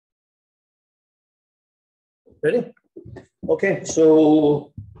Ready? Okay,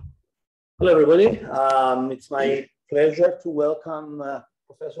 so hello everybody. It's my pleasure to welcome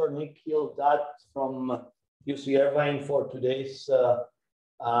Professor Nikil Dutt from UC Irvine for today's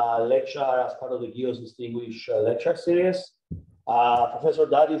lecture as part of the GEOS Distinguished Lecture Series. Professor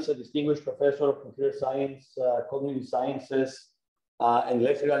Dutt is a distinguished professor of computer science, cognitive sciences, and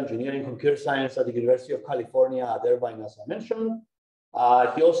electrical engineering computer science at the University of California at Irvine, as I mentioned.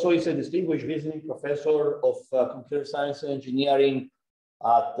 He also is a distinguished visiting professor of computer science and engineering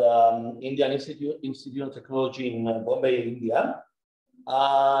at Indian Institute of Technology in Bombay, India.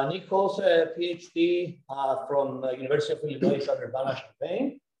 Nick holds a PhD from University of Illinois at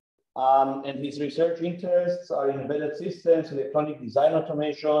Urbana-Champaign. And his research interests are in embedded systems, electronic design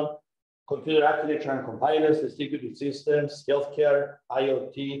automation, computer architecture and compilers, distributed systems, healthcare,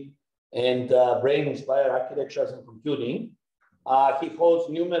 IoT, and brain-inspired architectures and computing. He holds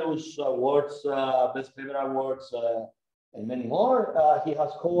numerous awards, Best Paper Awards, and many more. He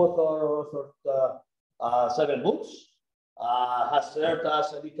has co-authored 7 books, has served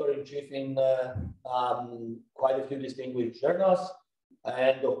as editor-in-chief in quite a few distinguished journals.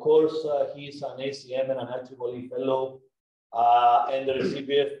 And of course, he's an ACM and an IEEE fellow and the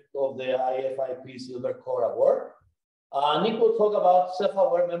recipient of the IFIP Silver Core Award. Nick will talk about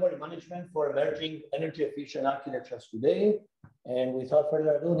self-aware memory management for emerging energy-efficient architectures today. And without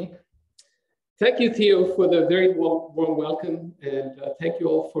further ado, Nick. Thank you, Theo, for the very warm welcome. And thank you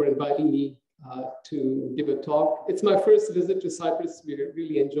all for inviting me to give a talk. It's my first visit to Cyprus. We're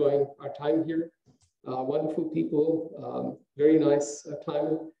really enjoying our time here. Wonderful people, very nice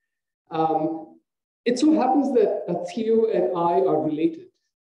climate. It so happens that Theo and I are related.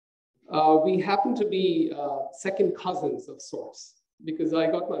 We happen to be second cousins of sorts, because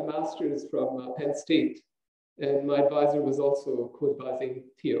I got my master's from Penn State, and my advisor was also co-advising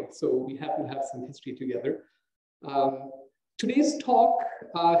Theo. So we happen to have some history together. Today's talk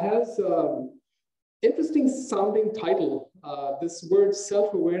has interesting sounding title. This word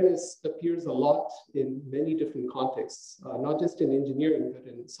self-awareness appears a lot in many different contexts, not just in engineering,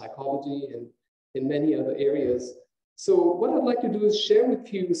 but in psychology and in many other areas. So what I'd like to do is share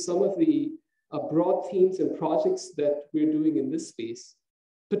with you some of the broad themes and projects that we're doing in this space,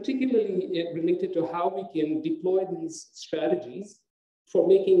 particularly related to how we can deploy these strategies for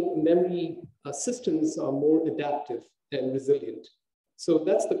making memory systems more adaptive and resilient. So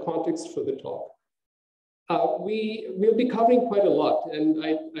that's the context for the talk. We'll be covering quite a lot, and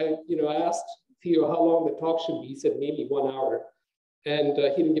I asked Theo how long the talk should be. He said maybe 1 hour, and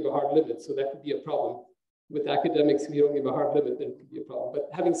he didn't give a hard limit, so that could be a problem. With academics, if you don't give a hard limit, then it could be a problem. But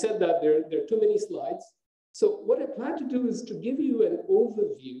having said that, there are too many slides. So what I plan to do is to give you an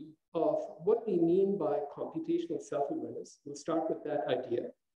overview of what we mean by computational self-awareness. We'll start with that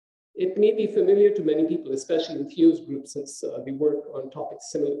idea. It may be familiar to many people, especially in Theo's group, since we work on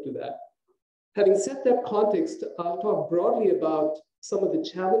topics similar to that. Having set that context, I'll talk broadly about some of the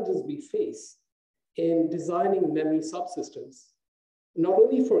challenges we face in designing memory subsystems, not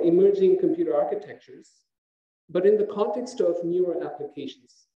only for emerging computer architectures, but in the context of newer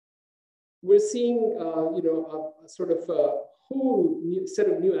applications. We're seeing a sort of a whole new set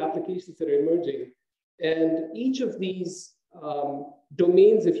of new applications that are emerging. And each of these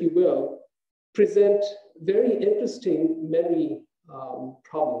domains, if you will, present very interesting memory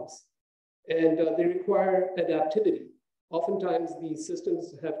problems. And they require adaptivity. Oftentimes, these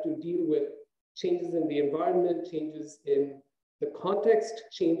systems have to deal with changes in the environment, changes in the context,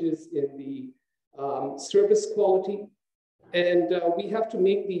 changes in the service quality. And we have to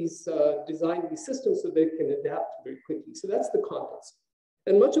make these, design these systems so they can adapt very quickly. So that's the context.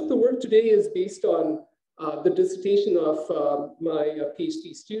 And much of the work today is based on the dissertation of my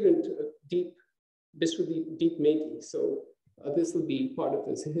PhD student, Deep Mehti. So this will be part of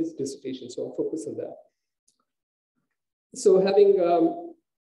his dissertation, so I'll focus on that. So having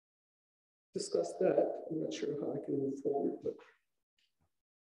discussed that, I'm not sure how I can move forward, but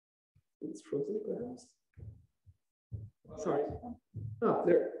it's frozen perhaps. Sorry. Oh,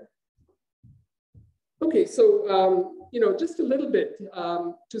 there. Okay, so just a little bit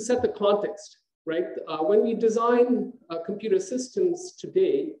to set the context, right? When we design computer systems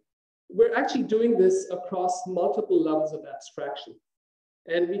today, we're actually doing this across multiple levels of abstraction.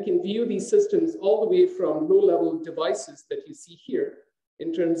 And we can view these systems all the way from low-level devices that you see here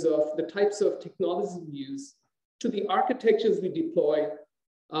in terms of the types of technologies we use, to the architectures we deploy,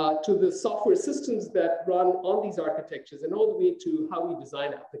 to the software systems that run on these architectures, and all the way to how we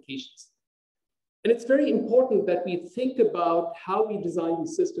design applications. And it's very important that we think about how we design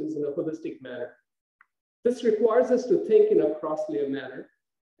these systems in a holistic manner. This requires us to think in a cross-layer manner.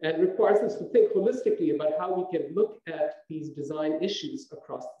 and requires us to think holistically about how we can look at these design issues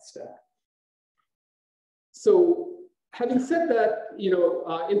across the stack. So having said that,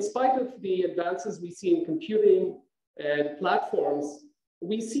 in spite of the advances we see in computing and platforms,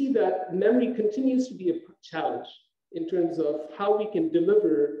 we see that memory continues to be a challenge in terms of how we can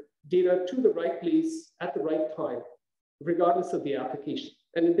deliver data to the right place at the right time, regardless of the application.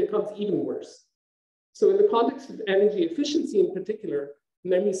 And it becomes even worse. So in the context of energy efficiency in particular,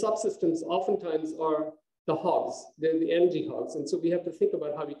 memory subsystems oftentimes are the hogs, they're the energy hogs. And so we have to think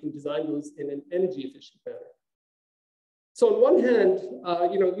about how we can design those in an energy efficient manner. So on one hand,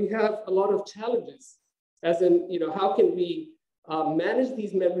 we have a lot of challenges, as in, how can we manage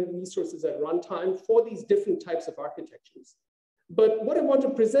these memory resources at runtime for these different types of architectures. But what I want to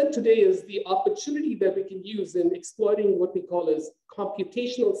present today is the opportunity that we can use in exploiting what we call as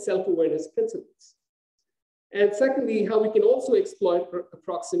computational self-awareness principles. And secondly, how we can also exploit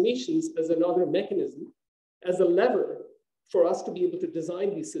approximations as another mechanism, as a lever for us to be able to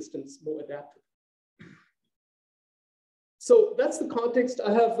design these systems more adaptive. So that's the context.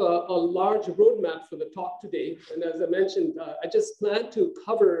 I have a large roadmap for the talk today. And as I mentioned, I just plan to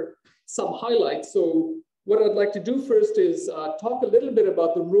cover some highlights. So what I'd like to do first is talk a little bit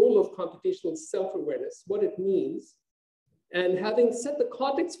about the role of computational self-awareness, what it means. And having set the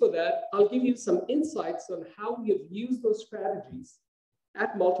context for that, I'll give you some insights on how we have used those strategies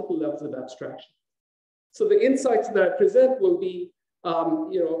at multiple levels of abstraction. So the insights that I present will be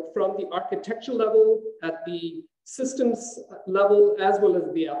from the architecture level, at the systems level, as well as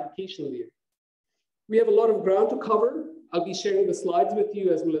the application layer. We have a lot of ground to cover. I'll be sharing the slides with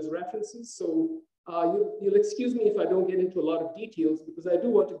you as well as references. So you'll excuse me if I don't get into a lot of details, because I do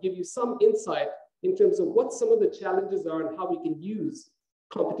want to give you some insight in terms of what some of the challenges are and how we can use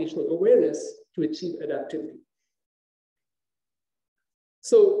computational awareness to achieve adaptivity.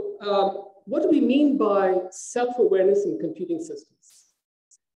 So what do we mean by self-awareness in computing systems?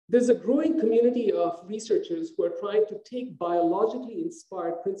 There's a growing community of researchers who are trying to take biologically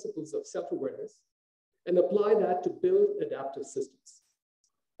inspired principles of self-awareness and apply that to build adaptive systems.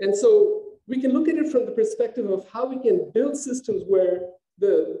 And so we can look at it from the perspective of how we can build systems where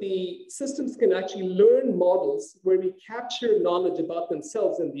the systems can actually learn models where we capture knowledge about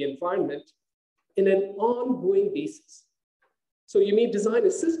themselves and the environment in an ongoing basis. So you may design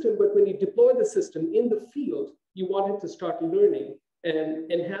a system, but when you deploy the system in the field, you want it to start learning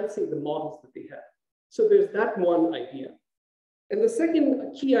and enhancing the models that they have. So there's that one idea. And the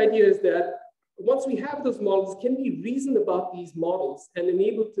second key idea is that once we have those models, can we reason about these models and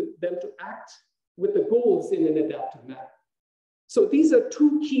enable them to act with the goals in an adaptive manner? So these are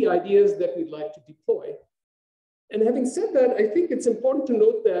two key ideas that we'd like to deploy. And having said that, I think it's important to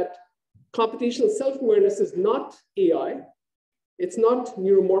note that computational self-awareness is not AI, it's not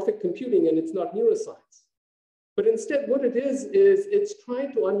neuromorphic computing, and it's not neuroscience. But instead, what it is it's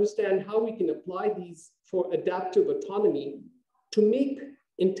trying to understand how we can apply these for adaptive autonomy to make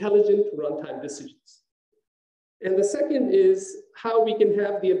intelligent runtime decisions. And the second is how we can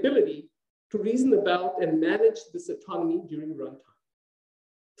have the ability to reason about and manage this autonomy during runtime.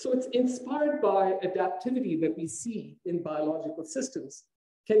 So it's inspired by adaptivity that we see in biological systems.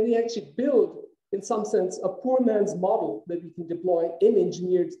 Can we actually build, in some sense, a poor man's model that we can deploy in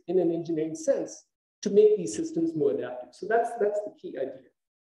an engineering sense to make these systems more adaptive? So that's the key idea.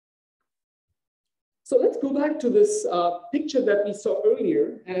 So let's go back to this picture that we saw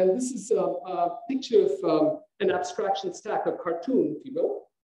earlier. And this is a picture of an abstraction stack, a cartoon, if you will.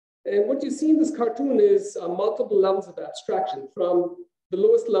 And what you see in this cartoon is multiple levels of abstraction, from the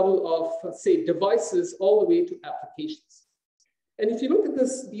lowest level of, say, devices all the way to applications. And if you look at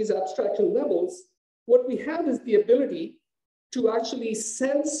these abstraction levels, what we have is the ability to actually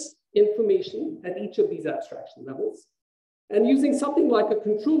sense information at each of these abstraction levels. And using something like a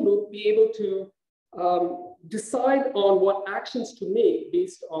control loop, be able to decide on what actions to make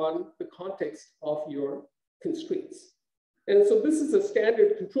based on the context of your constraints. And so this is a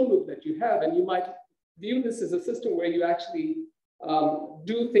standard control loop that you have, and you might view this as a system where you actually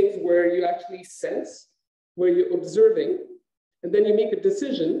do things where you actually sense, where you're observing, and then you make a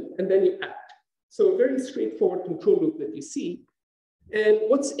decision, and then you act. So a very straightforward control loop that you see. And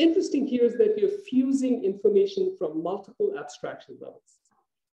what's interesting here is that you're fusing information from multiple abstraction levels.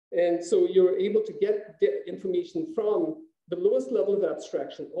 And so you're able to get information from the lowest level of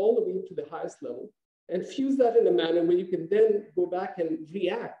abstraction all the way to the highest level, and fuse that in a manner where you can then go back and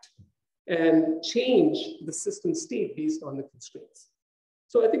react and change the system state based on the constraints.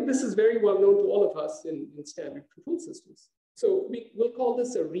 So I think this is very well known to all of us in standard control systems. So we'll call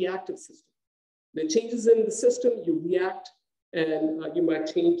this a reactive system. The changes in the system, you react and you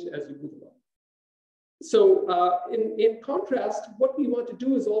might change as you move along. So in contrast, what we want to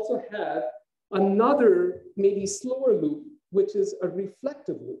do is also have another maybe slower loop, which is a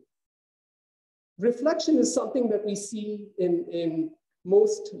reflective loop. Reflection is something that we see in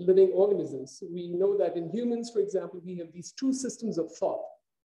most living organisms. We know that in humans, for example, we have these two systems of thought.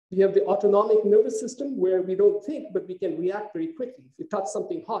 We have the autonomic nervous system where we don't think, but we can react very quickly. If you touch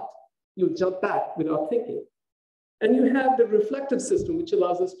something hot, you'll jump back without thinking. And you have the reflective system, which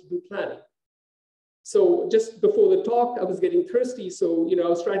allows us to do planning. So just before the talk, I was getting thirsty. So, I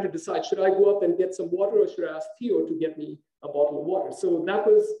was trying to decide, should I go up and get some water or should I ask Theo to get me a bottle of water? So that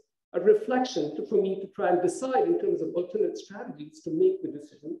was a reflection for me to try and decide in terms of alternate strategies to make the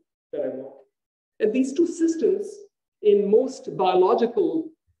decision that I want. And these two systems in most biological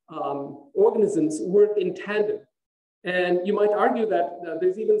organisms work in tandem. And you might argue that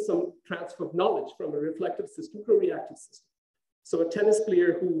there's even some transfer of knowledge from a reflective system to a reactive system. So a tennis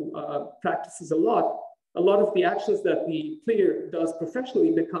player who practices a lot of the actions that the player does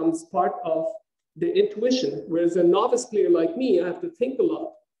professionally becomes part of their intuition, whereas a novice player like me, I have to think a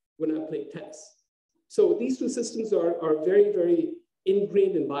lot when I play tennis. So these two systems are very, very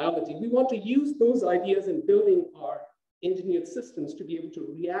ingrained in biology. We want to use those ideas in building our engineered systems to be able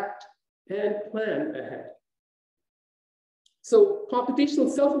to react and plan ahead. So computational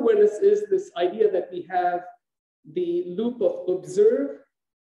self-awareness is this idea that we have the loop of observe,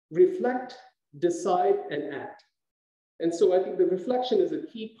 reflect, decide, and act. And so I think the reflection is a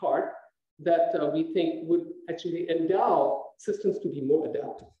key part that we think would actually endow systems to be more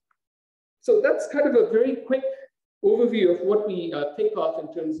adaptive. So that's kind of a very quick overview of what we think of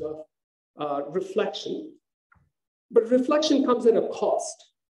in terms of reflection. But reflection comes at a cost.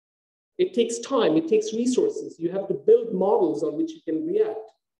 It takes time, it takes resources. You have to build models on which you can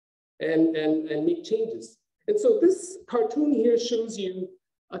react and make changes. And so this cartoon here shows you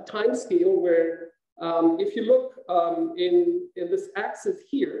a time scale where if you look in this axis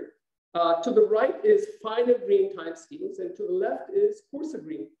here, to the right is finer grain timescales, and to the left is coarser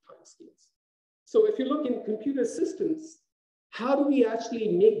grain timescales. So if you look in computer systems, how do we actually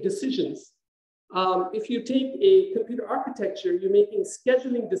make decisions? If you take a computer architecture, you're making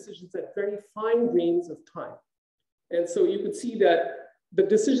scheduling decisions at very fine grains of time. And so you could see that the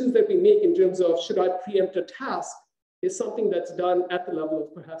decisions that we make in terms of should I preempt a task is something that's done at the level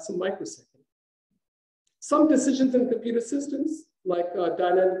of perhaps a microsecond. Some decisions in computer systems, like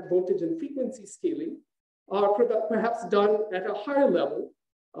dynamic voltage and frequency scaling, are perhaps done at a higher level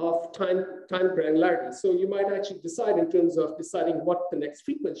of time granularity. So you might actually decide in terms of deciding what the next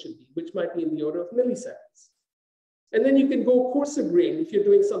frequency should be, which might be in the order of milliseconds. And then you can go coarser grain if you're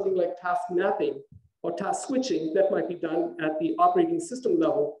doing something like task mapping or task switching that might be done at the operating system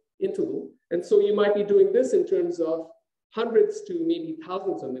level interval. And so you might be doing this in terms of hundreds to maybe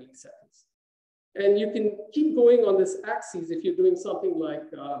thousands of milliseconds. And you can keep going on this axis if you're doing something like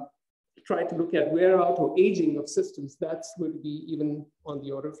trying to look at wear out or aging of systems. That's going to be even on the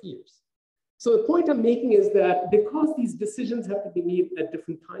order of years. So the point I'm making is that because these decisions have to be made at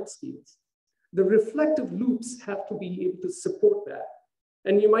different time scales, the reflective loops have to be able to support that.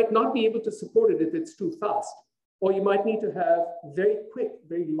 And you might not be able to support it if it's too fast, or you might need to have very quick,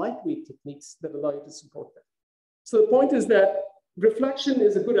 very lightweight techniques that allow you to support that. So the point is that reflection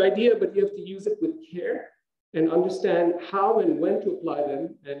is a good idea, but you have to use it with care and understand how and when to apply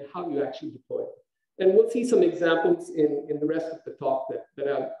them and how you actually deploy them. And we'll see some examples in the rest of the talk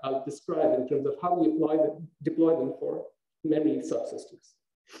that I'll describe in terms of how we deploy them for memory subsystems.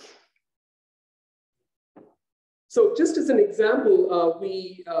 So just as an example,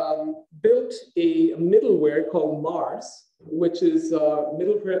 we built a middleware called MARS, which is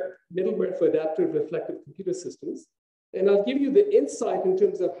middleware for adaptive reflective computer systems. And I'll give you the insight in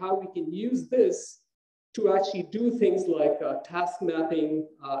terms of how we can use this to actually do things like task mapping,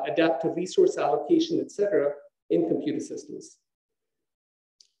 adaptive resource allocation, et cetera, in computer systems.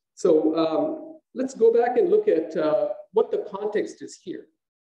 So let's go back and look at what the context is here.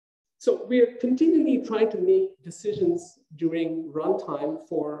 So we are continually trying to make decisions during runtime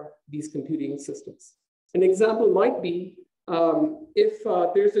for these computing systems. An example might be if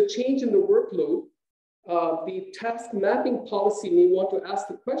there's a change in the workload, the task mapping policy may want to ask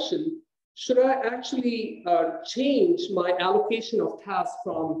the question, should I actually change my allocation of tasks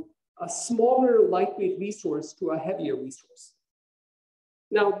from a smaller lightweight resource to a heavier resource?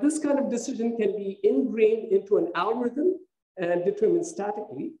 Now, this kind of decision can be ingrained into an algorithm and determined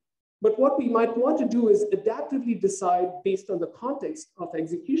statically. But what we might want to do is adaptively decide based on the context of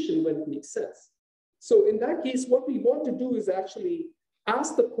execution when it makes sense. So in that case, what we want to do is actually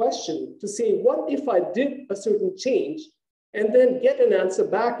ask the question to say, what if I did a certain change and then get an answer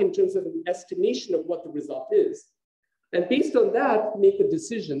back in terms of an estimation of what the result is. And based on that, make a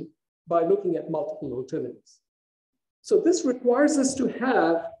decision by looking at multiple alternatives. So this requires us to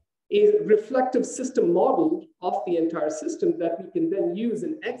have a reflective system model of the entire system that we can then use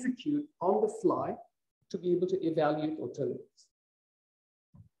and execute on the fly to be able to evaluate alternatives.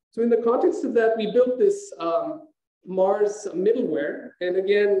 So in the context of that, we built this Mars middleware. And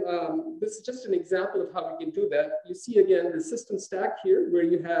again, this is just an example of how we can do that. You see again, the system stack here, where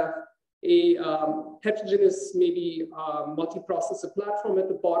you have a heterogeneous, maybe multiprocessor platform at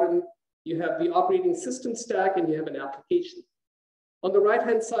the bottom. You have the operating system stack and you have an application. On the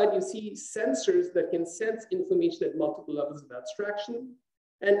right-hand side, you see sensors that can sense information at multiple levels of abstraction,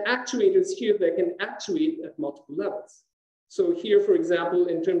 and actuators here that can actuate at multiple levels. So here, for example,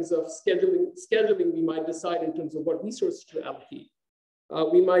 in terms of scheduling, we might decide in terms of what resources to allocate.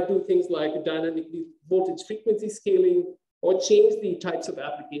 We might do things like dynamic voltage frequency scaling, or change the types of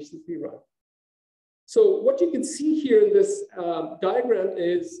applications we run. So what you can see here in this diagram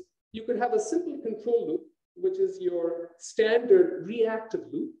is you could have a simple control loop, which is your standard reactive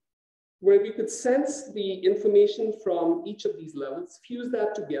loop, where we could sense the information from each of these levels, fuse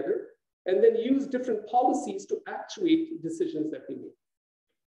that together, and then use different policies to actuate decisions that we make.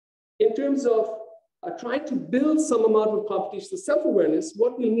 In terms of trying to build some amount of computational self-awareness,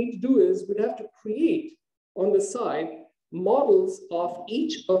 what we need to do is we'd have to create on the side models of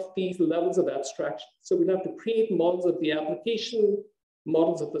each of these levels of abstraction. So we'd have to create models of the application,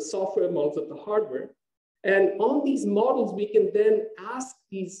 models of the software, models of the hardware. And on these models, we can then ask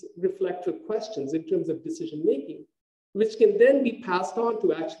these reflective questions in terms of decision-making, which can then be passed on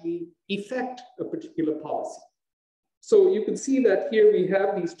to actually effect a particular policy. So you can see that here we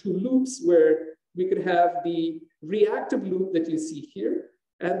have these two loops where we could have the reactive loop that you see here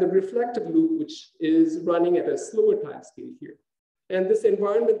and the reflective loop, which is running at a slower time scale here. And this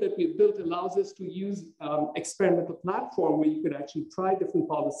environment that we've built allows us to use experimental platform where you could actually try different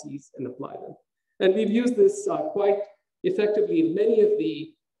policies and apply them. And we've used this quite effectively in many of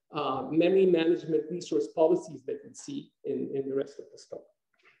the memory management resource policies that you see in the rest of the talk.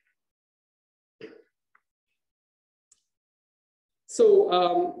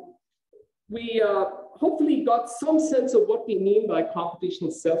 So we hopefully got some sense of what we mean by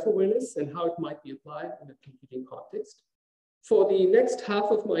computational self-awareness and how it might be applied in a computing context. For the next half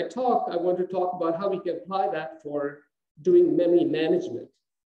of my talk, I want to talk about how we can apply that for doing memory management.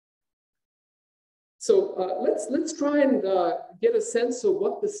 So let's try and get a sense of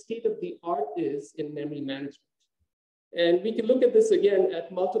what the state of the art is in memory management. And we can look at this again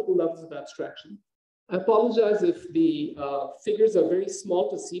at multiple levels of abstraction. I apologize if the figures are very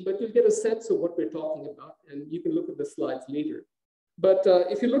small to see, but you'll get a sense of what we're talking about, and you can look at the slides later. But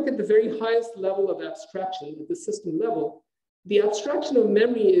if you look at the very highest level of abstraction at the system level, the abstraction of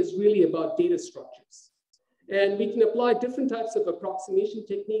memory is really about data structures. And we can apply different types of approximation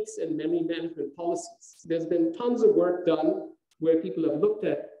techniques and memory management policies. There's been tons of work done where people have looked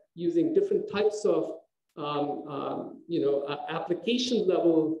at using different types of application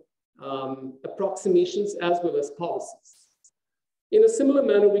level approximations as well as policies. In a similar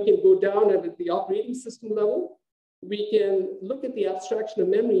manner, we can go down at the operating system level. We can look at the abstraction of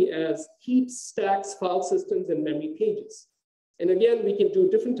memory as heaps, stacks, file systems, and memory pages. And again, we can do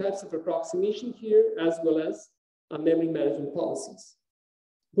different types of approximation here, as well as memory management policies.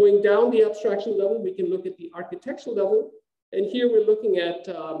 Going down the abstraction level, we can look at the architectural level. And here we're looking at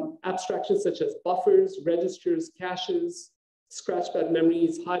abstractions such as buffers, registers, caches, scratchpad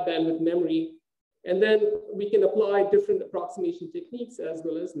memories, high bandwidth memory. And then we can apply different approximation techniques as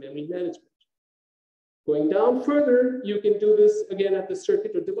well as memory management. Going down further, you can do this again at the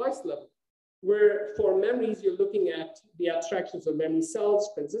circuit or device level, where for memories, you're looking at the abstractions of memory cells,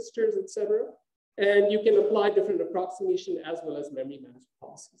 transistors, et cetera. And you can apply different approximation as well as memory management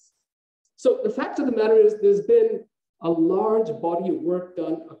policies. So the fact of the matter is there's been a large body of work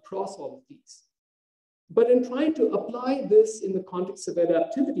done across all of these. But in trying to apply this in the context of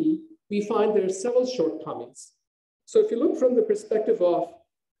adaptivity, we find there are several shortcomings. So if you look from the perspective of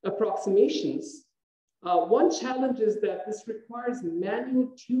approximations, one challenge is that this requires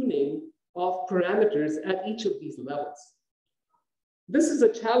manual tuning of parameters at each of these levels. This is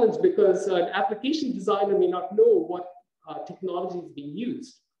a challenge because an application designer may not know what technology is being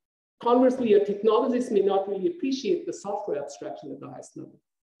used. Conversely, a technologist may not really appreciate the software abstraction at the highest level.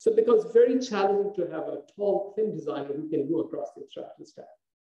 So it becomes very challenging to have a tall, thin designer who can go across the abstraction stack.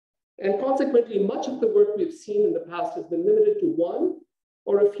 And consequently, much of the work we've seen in the past has been limited to one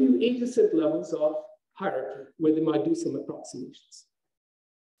or a few adjacent levels of hierarchy where they might do some approximations.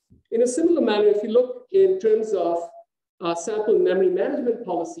 In a similar manner, if you look in terms of sample memory management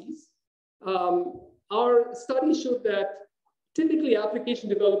policies, our study showed that typically application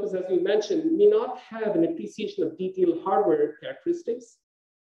developers, as we mentioned, may not have an appreciation of detailed hardware characteristics.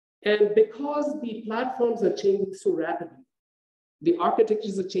 And because the platforms are changing so rapidly, the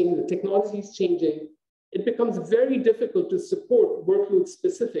architectures are changing, the technology is changing, it becomes very difficult to support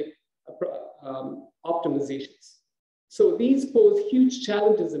workload-specific optimizations. So these pose huge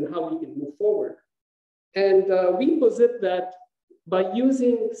challenges in how we can move forward. And we posit that by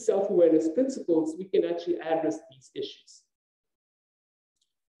using self-awareness principles, we can actually address these issues.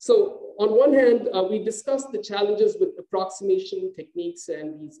 So on one hand, we discussed the challenges with approximation techniques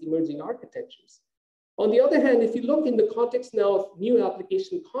and these emerging architectures. On the other hand, if you look in the context now of new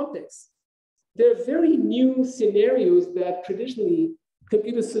application contexts, there are very new scenarios that traditionally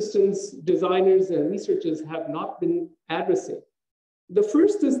computer systems designers and researchers have not been addressing. The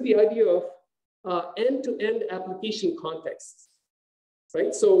first is the idea of end-to-end application contexts,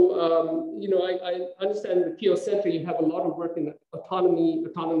 right? So, you know, I understand in the PO Center, you have a lot of work in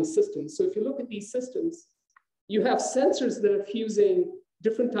autonomous systems. So if you look at these systems, you have sensors that are fusing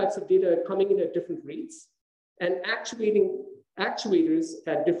different types of data coming in at different rates and actuators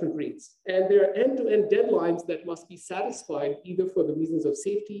at different rates. And there are end-to-end deadlines that must be satisfied either for the reasons of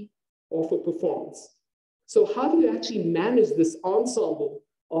safety or for performance. So how do you actually manage this ensemble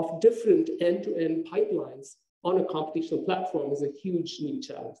of different end-to-end pipelines on a computational platform is a huge new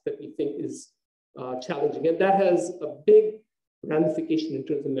challenge that we think is challenging. And that has a big ramification in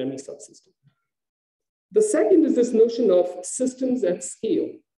terms of memory subsystem. The second is this notion of systems at scale.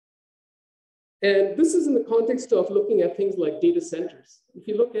 And this is in the context of looking at things like data centers. If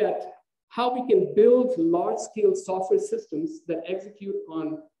you look at how we can build large-scale software systems that execute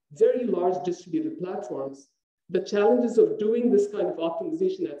on very large distributed platforms, the challenges of doing this kind of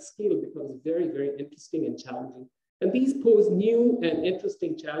optimization at scale becomes very, very interesting and challenging. And these pose new and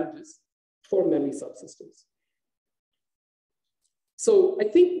interesting challenges for memory subsystems. So I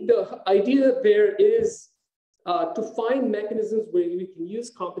think the idea there is to find mechanisms where we can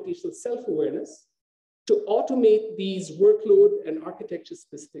use computational self-awareness to automate these workload and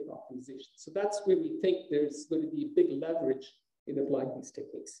architecture-specific optimizations. So that's where we think there's going to be big leverage in applying these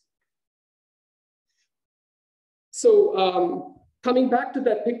techniques. So coming back to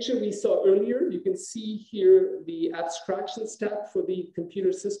that picture we saw earlier, you can see here the abstraction stack for the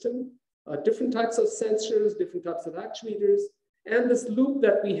computer system, different types of sensors, different types of actuators, and this loop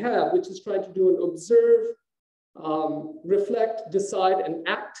that we have, which is trying to do an observe, reflect, decide, and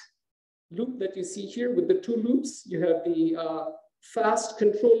act loop that you see here with the two loops. You have the fast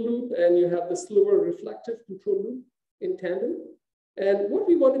control loop and you have the slower reflective control loop in tandem. And what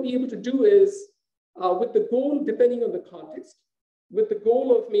we want to be able to do is, with the goal, depending on the context, with the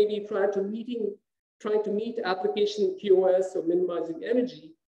goal of maybe trying to meet application QoS or minimizing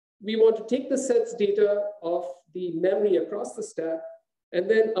energy, we want to take the sense data of the memory across the stack and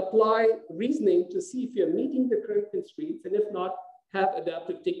then apply reasoning to see if you're meeting the current constraints, and if not, have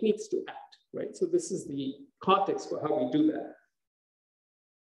adaptive techniques to act, right? So this is the context for how we do that.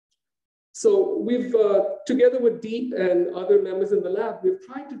 So we've, together with Deep and other members in the lab, we've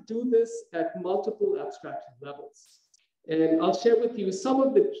tried to do this at multiple abstraction levels. And I'll share with you some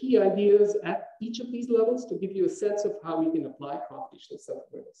of the key ideas at each of these levels to give you a sense of how we can apply computational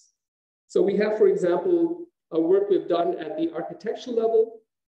self-awareness. So we have, for example, a work we've done at the architectural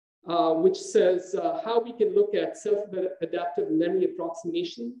level, which says how we can look at self-adaptive memory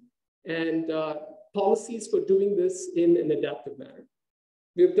approximation and policies for doing this in an adaptive manner.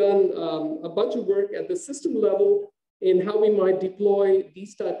 We've done a bunch of work at the system level in how we might deploy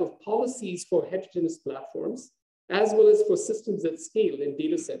these type of policies for heterogeneous platforms, as well as for systems at scale in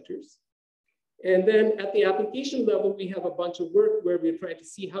data centers. And then at the application level, we have a bunch of work where we're trying to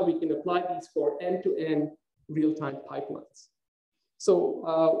see how we can apply these for end-to-end real-time pipelines.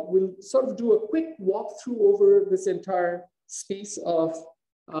 So we'll sort of do a quick walkthrough over this entire space of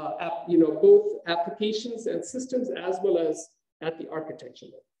both applications and systems, as well as at the architecture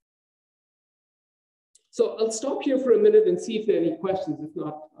level. So I'll stop here for a minute and see if there are any questions. If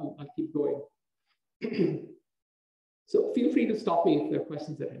not, I'll keep going. So feel free to stop me if there are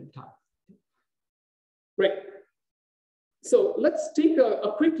questions at any time. Right. So let's take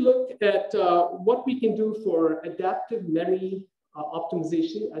a quick look at what we can do for adaptive memory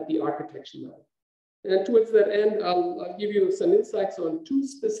optimization at the architecture level. And towards that end, I'll give you some insights on two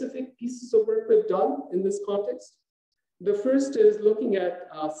specific pieces of work we've done in this context. The first is looking at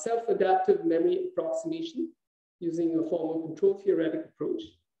self-adaptive memory approximation using a formal control theoretic approach.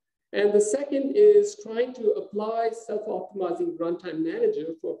 And the second is trying to apply self-optimizing runtime manager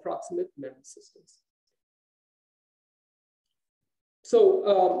for approximate memory systems.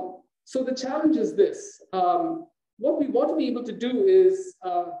 So the challenge is this. What we want to be able to do is,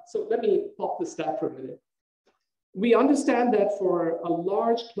 so let me pop the stat for a minute. We understand that for a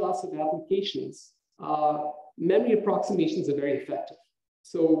large class of applications, memory approximations are very effective.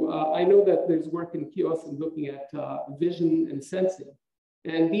 So I know that there's work in QoS in looking at vision and sensing.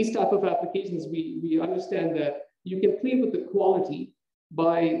 And these type of applications, we understand that you can play with the quality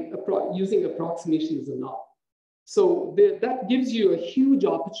by using approximation as a knob. So that gives you a huge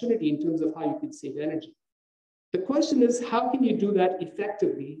opportunity in terms of how you can save energy. The question is, how can you do that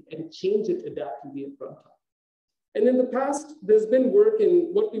effectively and change it adaptively at runtime? And in the past, there's been work in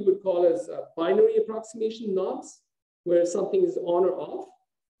what we would call as binary approximation knobs, where something is on or off.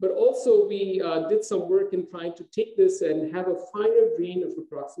 But also we did some work in trying to take this and have a finer grain of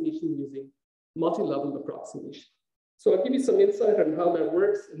approximation using multi-level approximation. So I'll give you some insight on how that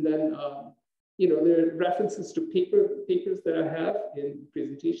works. And then, there are references to papers that I have in the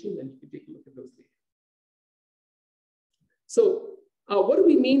presentation, and you can take a look at those later. So what do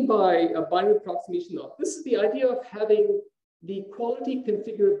we mean by a binary approximation knob? This is the idea of having the quality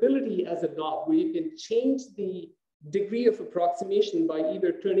configurability as a knob, where you can change the degree of approximation by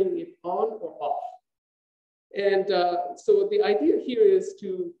either turning it on or off. And so the idea here is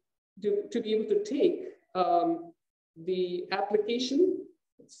to be able to take the application.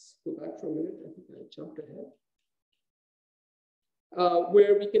 Let's go back for a minute. I think I jumped ahead.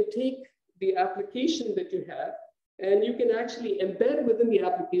 Where we can take the application that you have, and you can actually embed within the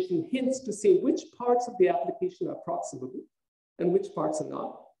application hints to say which parts of the application are approximable and which parts are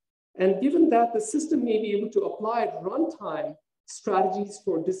not. And given that, the system may be able to apply at runtime strategies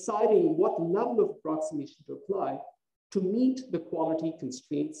for deciding what level of approximation to apply to meet the quality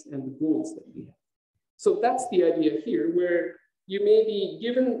constraints and the goals that we have. So that's the idea here, where you may be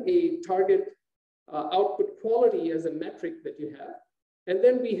given a target output quality as a metric that you have. And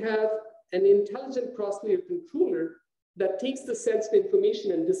then we have an intelligent cross-layer controller that takes the sensed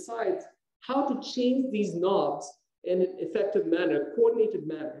information and decides how to change these knobs in an effective manner, coordinated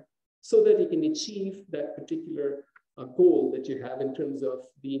manner, so that you can achieve that particular goal that you have in terms of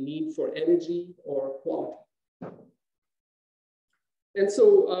the need for energy or quality. And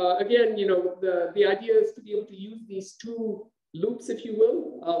so again, the idea is to be able to use these two loops, if you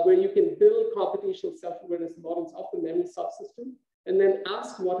will, where you can build computational self-awareness models of the memory subsystem, and then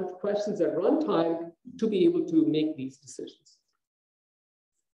ask what if questions at runtime to be able to make these decisions.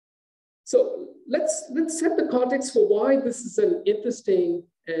 So let's set the context for why this is an interesting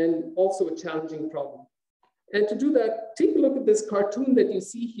and also a challenging problem. And to do that, take a look at this cartoon that you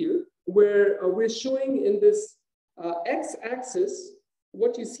see here, where we're showing in this x-axis,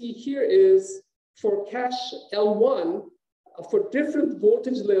 what you see here is for cache L1, for different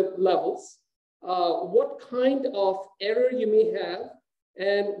voltage levels, what kind of error you may have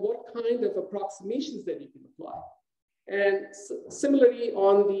and what kind of approximations that you can apply. And similarly,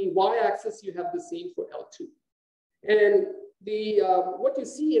 on the y-axis, you have the same for L2. And what you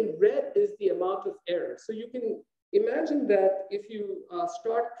see in red is the amount of error. So you can imagine that if you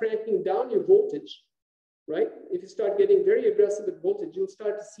start cranking down your voltage, right? If you start getting very aggressive with voltage, you'll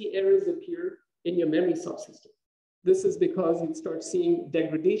start to see errors appear in your memory subsystem. This is because you start seeing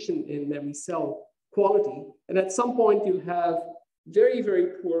degradation in memory cell quality. And at some point, you'll have very, very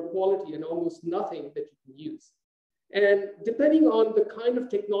poor quality and almost nothing that you can use. And depending on the kind of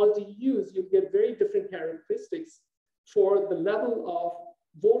technology you use, you'll get very different characteristics for the level of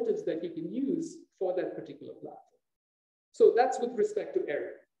voltage that you can use for that particular platform. So that's with respect to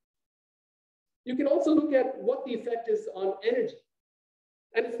error. You can also look at what the effect is on energy.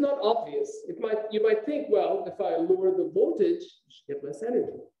 And it's not obvious. You might think, well, if I lower the voltage, you should get less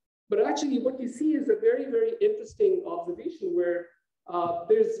energy. But actually what you see is a very, very interesting observation where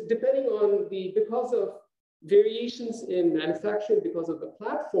there's, depending on because of variations in manufacturing, because of the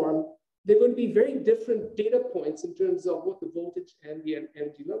platform, there are going to be very different data points in terms of what the voltage and the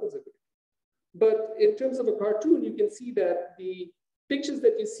energy levels are going to be. But in terms of a cartoon, you can see that the pictures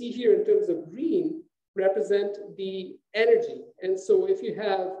that you see here in terms of green represent the energy. And so if you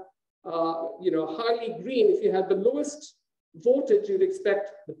have, highly green, if you have the lowest voltage, you'd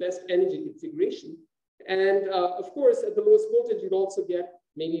expect the best energy configuration. And of course, at the lowest voltage, you'd also get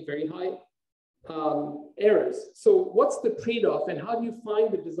maybe very high errors. So what's the trade-off and how do you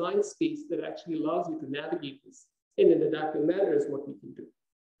find the design space that actually allows you to navigate this in an adaptive manner is what we can do.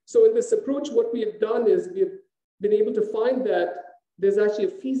 So in this approach, what we have done is we've been able to find that there's actually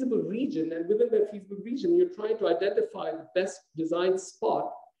a feasible region, and within that feasible region, you're trying to identify the best design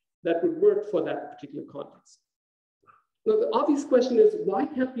spot that would work for that particular context. Now, the obvious question is, why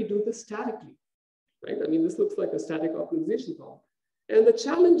can't we do this statically, right? I mean, this looks like a static optimization problem. And the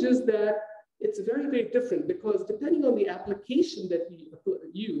challenge is that it's very, very different because depending on the application that you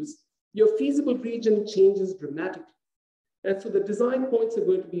use, your feasible region changes dramatically. And so the design points are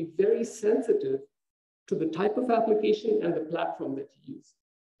going to be very sensitive to the type of application and the platform that you use.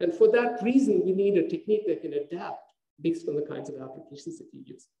 And for that reason, we need a technique that can adapt based on the kinds of applications that you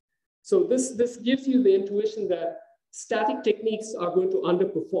use. So this gives you the intuition that static techniques are going to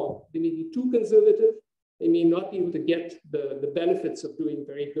underperform. They may be too conservative. They may not be able to get the benefits of doing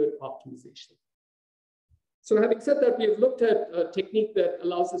very good optimization. So having said that, we have looked at a technique that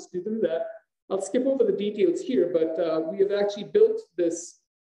allows us to do that. I'll skip over the details here, but we have actually built this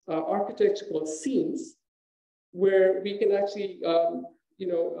architecture called scenes, where we can actually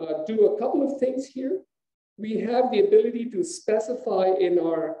do a couple of things here. We have the ability to specify in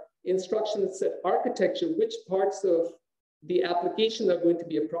our instruction set architecture which parts of the application are going to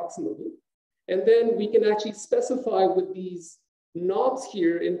be approximable. And then we can actually specify with these knobs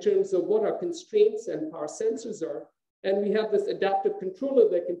here in terms of what our constraints and power sensors are. And we have this adaptive controller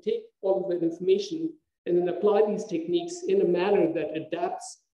that can take all of that information and then apply these techniques in a manner that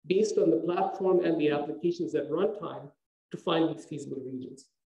adapts based on the platform and the applications at runtime to find these feasible regions.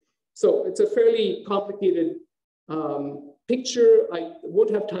 So it's a fairly complicated picture. I won't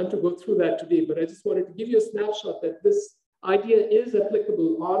have time to go through that today, but I just wanted to give you a snapshot that this idea is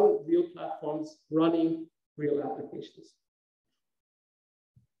applicable on real platforms running real applications.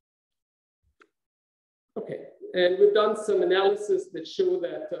 Okay, and we've done some analysis that show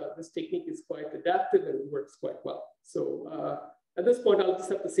that this technique is quite adaptive and works quite well. So at this point, I'll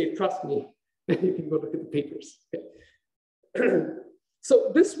just have to say, trust me, and you can go look at the papers. Okay.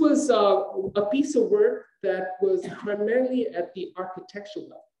 So this was a piece of work that was primarily at the architectural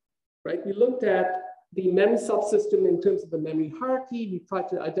level, right? We looked at the memory subsystem in terms of the memory hierarchy. We tried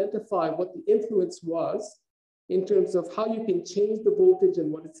to identify what the influence was in terms of how you can change the voltage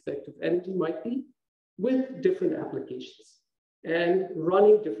and what its effective energy might be with different applications and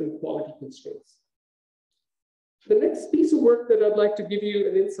running different quality constraints. The next piece of work that I'd like to give you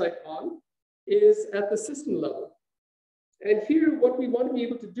an insight on is at the system level. And here, what we want to be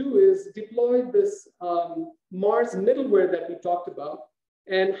able to do is deploy this Mars middleware that we talked about.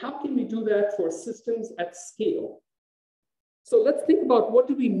 And how can we do that for systems at scale? So let's think about what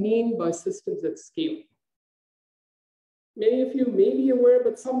do we mean by systems at scale? Many of you may be aware,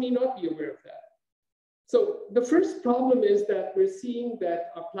 but some may not be aware of that. So the first problem is that we're seeing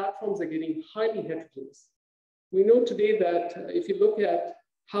that our platforms are getting highly heterogeneous. We know today that if you look at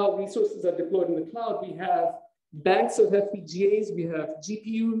how resources are deployed in the cloud, we have banks of FPGAs, we have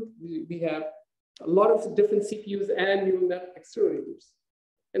GPU, we have a lot of different CPUs and neural net accelerators.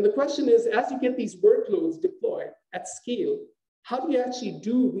 And the question is, as you get these workloads deployed at scale, how do you actually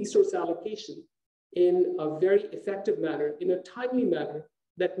do resource allocation in a very effective manner, in a timely manner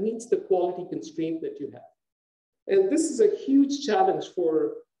that meets the quality constraint that you have? And this is a huge challenge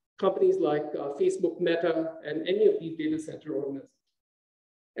for companies like Facebook, Meta, and any of these data center organizations.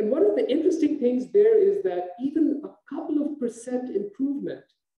 And one of the interesting things there is that even a couple of % improvement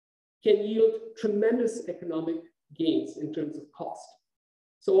can yield tremendous economic gains in terms of cost.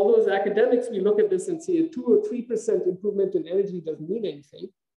 So although as academics, we look at this and say a 2 or 3% improvement in energy doesn't mean anything,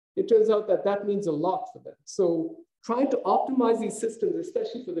 it turns out that that means a lot for them. So trying to optimize these systems,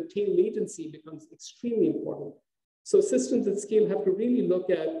 especially for the tail latency, becomes extremely important. So systems at scale have to really look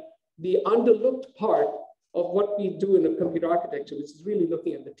at the underlooked part of what we do in a computer architecture, which is really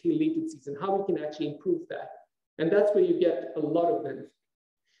looking at the tail latencies and how we can actually improve that. And that's where you get a lot of benefit.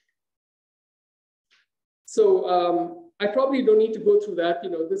 So I probably don't need to go through that.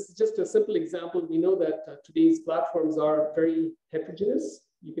 This is just a simple example. We know that today's platforms are very heterogeneous.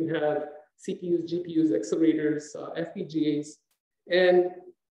 You can have CPUs, GPUs, accelerators, FPGAs, and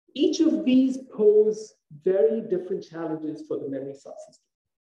each of these pose very different challenges for the memory subsystem.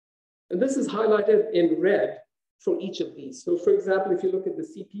 And this is highlighted in red for each of these. So for example, if you look at the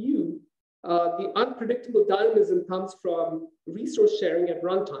CPU, the unpredictable dynamism comes from resource sharing at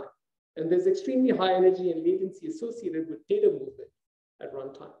runtime. And there's extremely high energy and latency associated with data movement at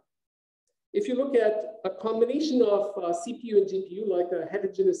runtime. If you look at a combination of CPU and GPU, like a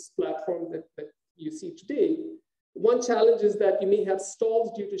heterogeneous platform that you see today, one challenge is that you may have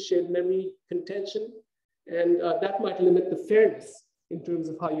stalls due to shared memory contention, and that might limit the fairness in terms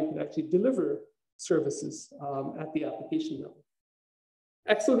of how you can actually deliver services at the application level.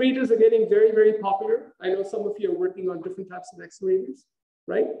 Accelerators are getting very, very popular. I know some of you are working on different types of accelerators,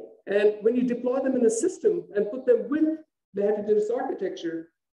 right? And when you deploy them in a system and put them with the heterogeneous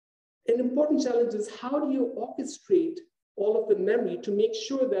architecture, an important challenge is how do you orchestrate all of the memory to make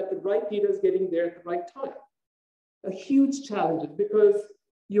sure that the right data is getting there at the right time? a huge challenge because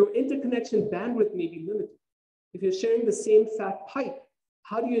your interconnection bandwidth may be limited. If you're sharing the same fat pipe,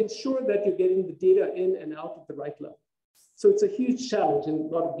 how do you ensure that you're getting the data in and out at the right level? So it's a huge challenge in a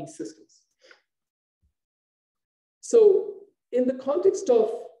lot of these systems. So in the context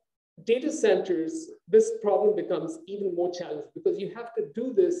of data centers, this problem becomes even more challenging because you have to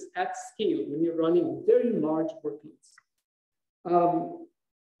do this at scale when you're running very large workloads.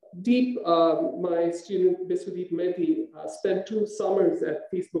 My student, Biswadeep Mehti, spent 2 summers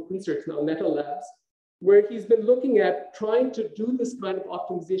at Facebook Research, now Meta Labs, where he's been looking at trying to do this kind of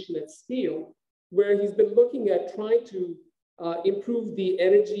optimization at scale, where he's been looking at trying to improve the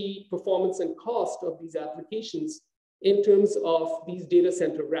energy, performance, and cost of these applications in terms of these data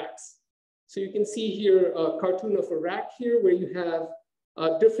center racks. So you can see here a cartoon of a rack here where you have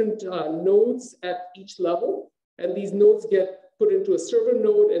different nodes at each level, and these nodes get put into a server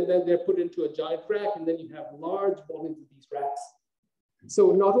node, and then they're put into a giant rack, and then you have large volumes of these racks.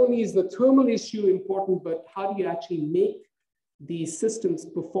 So not only is the thermal issue important, but how do you actually make these systems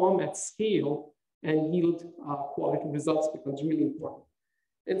perform at scale and yield quality results becomes really important.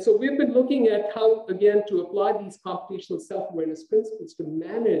 And so we've been looking at how, again, to apply these computational self-awareness principles to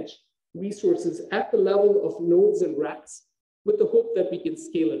manage resources at the level of nodes and racks with the hope that we can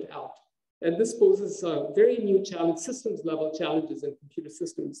scale it out. And this poses very new challenge, systems level challenges in computer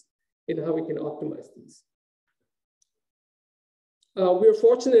systems in how we can optimize these. We're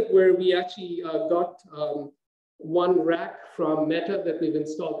fortunate where we actually got one rack from Meta that we've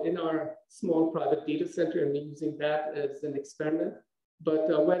installed in our small private data center, and we're using that as an experiment. But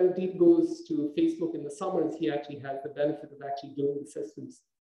when Deep goes to Facebook in the summers, he actually has the benefit of actually doing the systems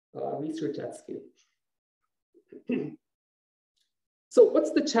research at scale. So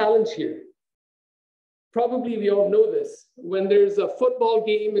what's the challenge here? Probably we all know this. When there's a football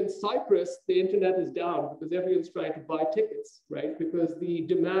game in Cyprus, the internet is down because everyone's trying to buy tickets, right? Because the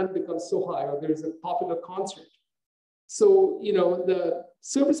demand becomes so high, or there's a popular concert. So, you know, the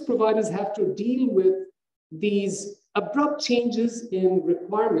service providers have to deal with these abrupt changes in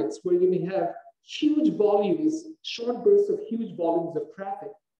requirements where you may have huge volumes, short bursts of huge volumes of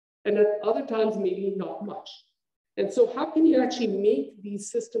traffic, and at other times, maybe not much. And so how can you actually make these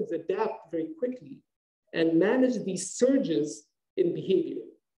systems adapt very quickly and manage these surges in behavior?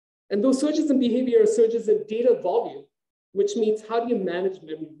 And those surges in behavior are surges in data volume, which means how do you manage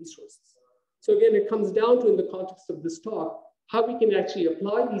memory resources? So again, it comes down to, in the context of this talk, how we can actually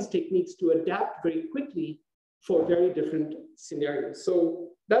apply these techniques to adapt very quickly for very different scenarios. So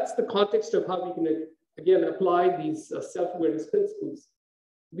that's the context of how we can, again, apply these self-awareness principles.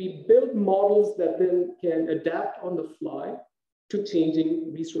 We build models that then can adapt on the fly to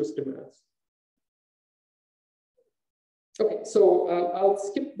changing resource demands. Okay, so I'll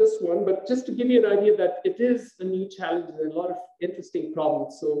skip this one, but just to give you an idea that it is a new challenge and a lot of interesting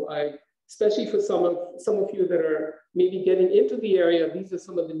problems. So especially for some of you that are maybe getting into the area, these are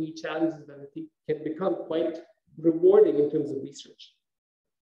some of the new challenges that I think can become quite rewarding in terms of research.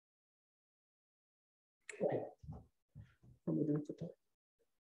 Okay.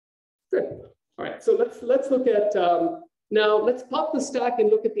 Good. All right. So let's look at now. Let's pop the stack and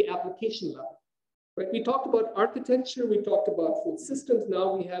look at the application level. Right. We talked about architecture. We talked about full systems.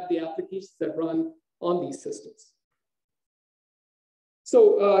 Now we have the applications that run on these systems.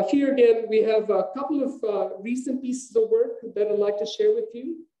 So here again, we have a couple of recent pieces of work that I'd like to share with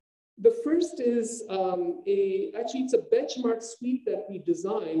you. The first is actually it's a benchmark suite that we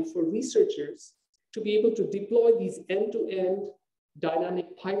designed for researchers to be able to deploy these end-to-end dynamic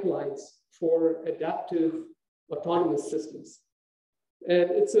pipelines for adaptive autonomous systems. And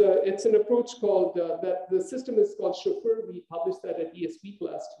it's an approach called, that the system is called Chauffeur. We published that at ESP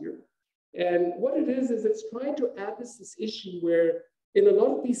last year. And what it is it's trying to address this issue where in a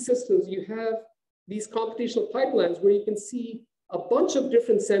lot of these systems, you have these computational pipelines where you can see a bunch of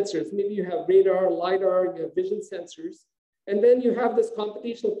different sensors. Maybe you have radar, LiDAR, you have vision sensors, and then you have this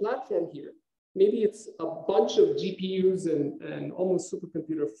computational platform here. Maybe it's a bunch of GPUs and almost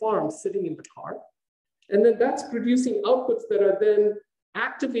supercomputer farms sitting in the car. And then that's producing outputs that are then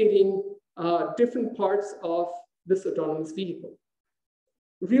activating different parts of this autonomous vehicle.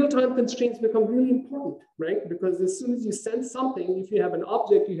 Real-time constraints become really important, right? Because as soon as you sense something, if you have an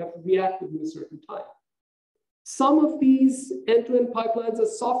object, you have to react within a certain time. Some of these end-to-end pipelines are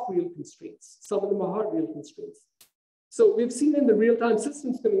soft real constraints. Some of them are hard real constraints. So we've seen in the real-time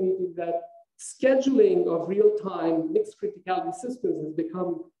systems community that scheduling of real-time mixed criticality systems has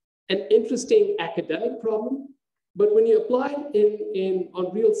become an interesting academic problem. But when you apply it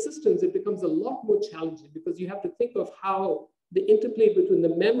on real systems, it becomes a lot more challenging because you have to think of how the interplay between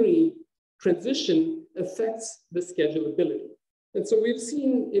the memory transition affects the schedulability. And so we've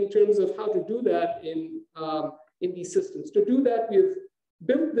seen in terms of how to do that in these systems. To do that, we've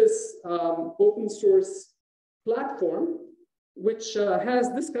built this open source platform, which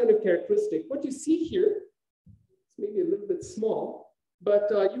has this kind of characteristic. What you see here, it's maybe a little bit small, but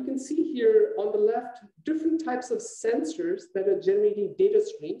you can see here on the left, different types of sensors that are generating data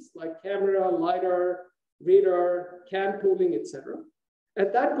streams like camera, LiDAR, radar, CAN polling, etc.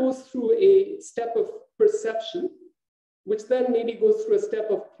 And that goes through a step of perception, which then maybe goes through a step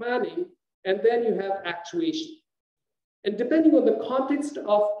of planning, and then you have actuation. And depending on the context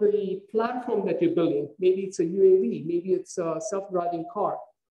of the platform that you're building, maybe it's a UAV, maybe it's a self-driving car,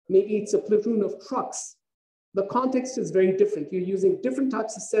 maybe it's a platoon of trucks. The context is very different. You're using different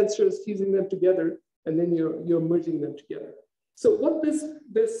types of sensors, fusing them together, and then you're merging them together. So what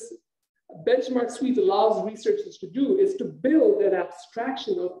this benchmark suite allows researchers to do is to build an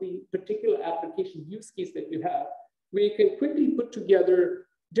abstraction of the particular application use case that you have, where you can quickly put together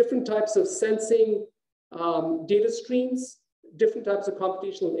different types of sensing, data streams, different types of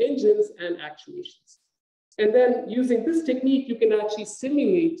computational engines, and actuations. And then using this technique, you can actually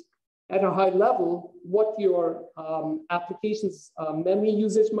simulate at a high level what your application's memory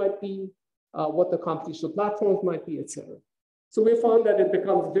usage might be, what the computational platforms might be, etc. So we found that it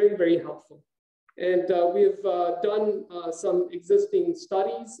becomes very, very helpful. And we've done some existing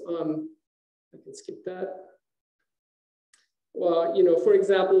studies. I can skip that. Well, for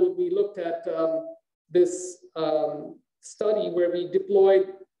example, we looked at this study where we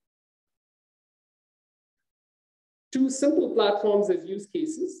deployed 2 simple platforms as use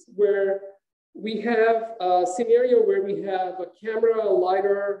cases, where we have a scenario where we have a camera, a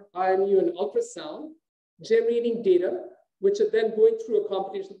LiDAR, IMU, and ultrasound generating data, which are then going through a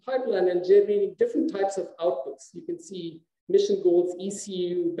computational pipeline and generating different types of outputs. You can see mission goals,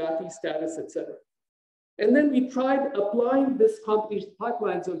 ECU, battery status, etc. And then we tried applying this computational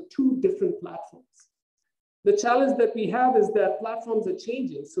pipelines on 2 different platforms. The challenge that we have is that platforms are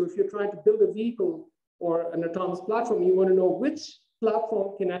changing. So if you're trying to build a vehicle or an autonomous platform, you want to know which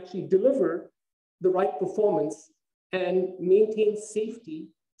platform can actually deliver the right performance and maintain safety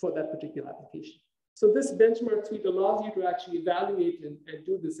for that particular application. So this benchmark suite allows you to actually evaluate and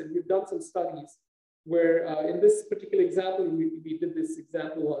do this. And we've done some studies where in this particular example, we did this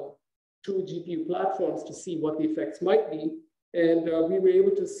example on 2 GPU platforms to see what the effects might be. And we were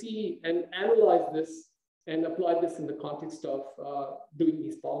able to see and analyze this and apply this in the context of doing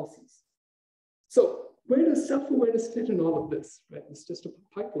these policies. So where does self-awareness fit in all of this, right? It's just a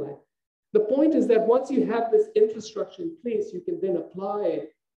pipeline. The point is that once you have this infrastructure in place, you can then apply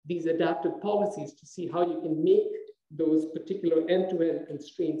these adaptive policies to see how you can make those particular end-to-end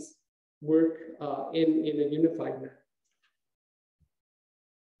constraints work in a unified manner.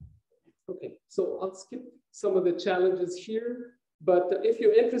 Okay, so I'll skip some of the challenges here, but if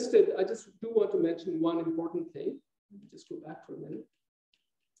you're interested, I just do want to mention one important thing. Just go back for a minute.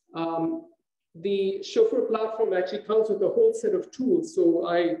 The Chauffeur platform actually comes with a whole set of tools. So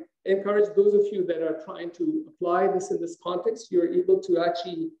I encourage those of you that are trying to apply this in this context, you're able to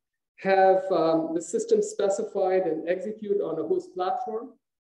actually have the system specified and execute on a host platform.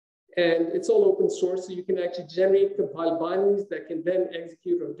 And it's all open source, so you can actually generate compiled binaries that can then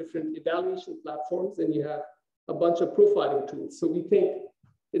execute on different evaluation platforms, and you have a bunch of profiling tools. So we think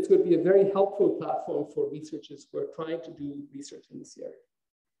it's going to be a very helpful platform for researchers who are trying to do research in this area.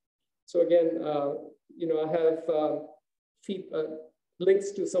 So again, I have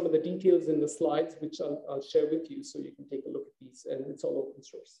links to some of the details in the slides, which I'll share with you so you can take a look at these, and it's all open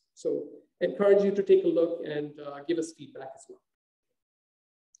source. So encourage you to take a look and give us feedback as well.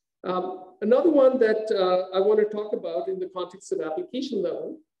 Another one that I want to talk about in the context of application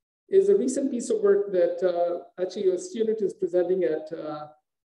level is a recent piece of work that actually a student is presenting at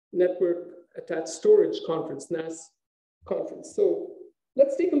Network Attached Storage Conference, NAS conference. So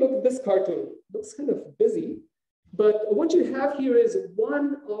let's take a look at this cartoon. It looks kind of busy, but what you have here is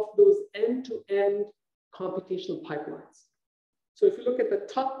one of those end-to-end computational pipelines. So if you look at the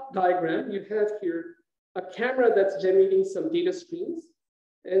top diagram, you have here a camera that's generating some data streams.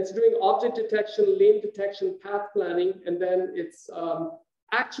 And it's doing object detection, lane detection, path planning, and then it's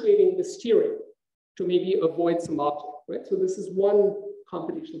actuating the steering to maybe avoid some object, right? So this is one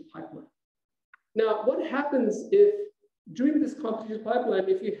computational pipeline. Now, what happens if during this computational pipeline,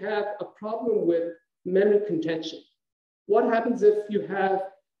 if you have a problem with memory contention? What happens if you have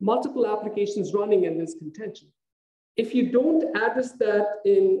multiple applications running and there's contention? If you don't address that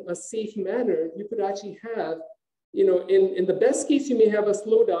in a safe manner, you could actually have, in the best case, you may have a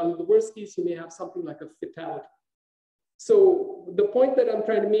slowdown. In the worst case, you may have something like a fatality. So the point that I'm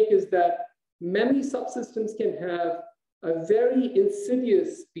trying to make is that memory subsystems can have a very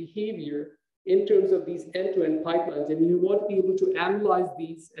insidious behavior in terms of these end-to-end pipelines, and you want to be able to analyze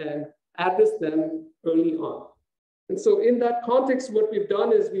these and address them early on. And so in that context, what we've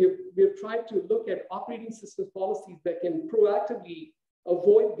done is we've tried to look at operating systems policies that can proactively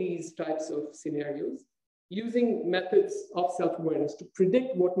avoid these types of scenarios using methods of self-awareness to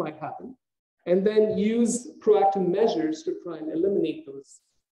predict what might happen, and then use proactive measures to try and eliminate those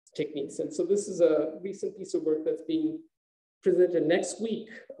techniques. And so this is a recent piece of work that's being presented next week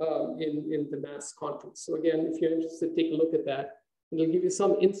in the NAS conference. So again, if you're interested, take a look at that. And it'll give you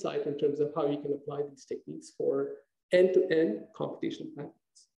some insight in terms of how you can apply these techniques for end-to-end computational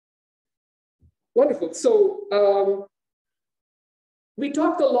pipelines. Wonderful. So we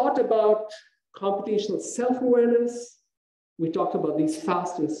talked a lot about computational self-awareness. We talked about these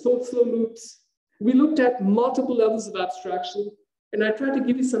fast and slow loops. We looked at multiple levels of abstraction, and I tried to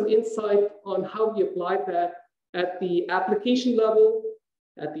give you some insight on how we applied that at the application level,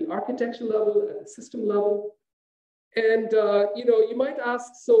 at the architecture level, at the system level. And you might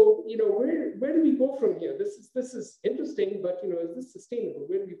ask, so where do we go from here? This is interesting, but is this sustainable?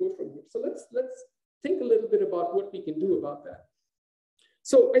 Where do we go from here? So let's think a little bit about what we can do about that.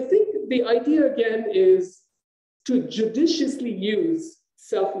 So I think the idea again is to judiciously use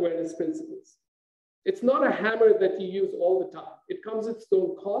self-awareness principles. It's not a hammer that you use all the time. It comes at its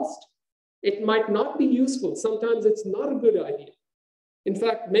own cost. It might not be useful. Sometimes it's not a good idea. In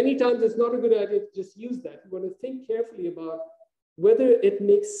fact, many times it's not a good idea to just use that. You want to think carefully about whether it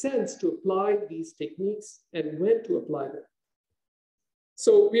makes sense to apply these techniques and when to apply them.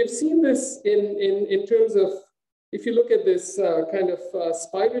 So we have seen this in terms of, if you look at this kind of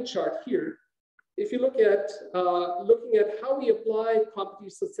spider chart here, if you look at looking at how we apply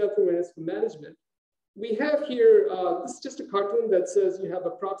computational self-awareness for management, we have here, this is just a cartoon that says you have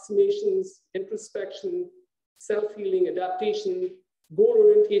approximations, introspection, self-healing, adaptation, goal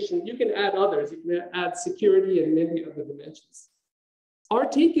orientation. You can add others. You can add security and many other dimensions. Our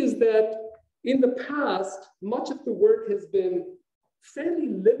take is that in the past, much of the work has been fairly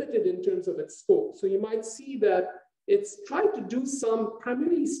limited in terms of its scope. So you might see that it's tried to do some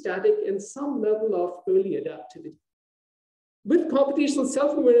primarily static and some level of early adaptivity. With computational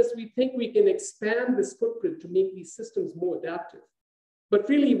self-awareness, we think we can expand this footprint to make these systems more adaptive. But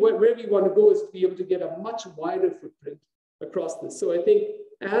really, where we want to go is to be able to get a much wider footprint across this. So I think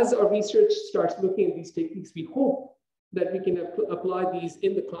as our research starts looking at these techniques, we hope that we can apply these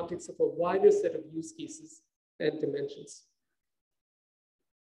in the context of a wider set of use cases and dimensions.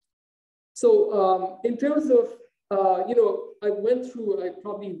 So in terms of, I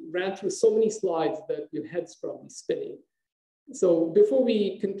probably ran through so many slides that your head's probably spinning. So before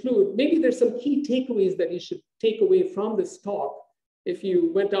we conclude, maybe there's some key takeaways that you should take away from this talk. If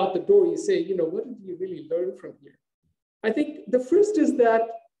you went out the door, you say, what did you really learn from here? I think the first is that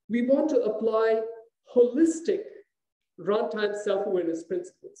we want to apply holistic runtime self-awareness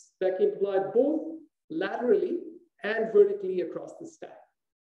principles that can apply both laterally and vertically across the stack.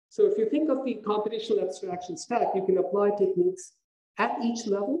 So if you think of the computational abstraction stack, you can apply techniques at each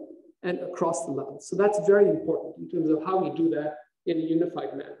level and across the levels. So that's very important in terms of how we do that in a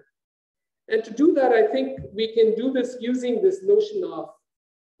unified manner. And to do that, I think we can do this using this notion of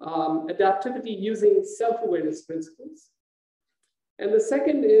adaptivity using self-awareness principles. And the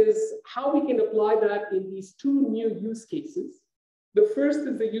second is how we can apply that in these two new use cases. The first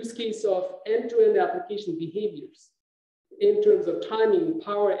is the use case of end-to-end application behaviors in terms of timing,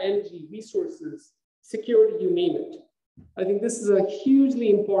 power, energy, resources, security, you name it. I think this is a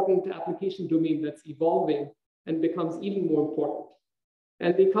hugely important application domain that's evolving and becomes even more important.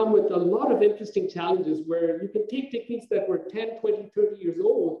 And they come with a lot of interesting challenges where you can take techniques that were 10, 20, 30 years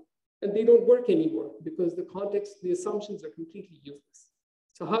old, and they don't work anymore because the context, the assumptions are completely useless.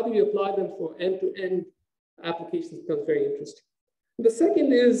 So how do we apply them for end-to-end applications becomes very interesting. The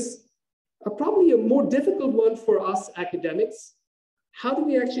second is probably a more difficult one for us academics. How do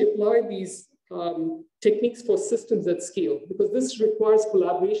we actually apply these techniques for systems at scale? Because this requires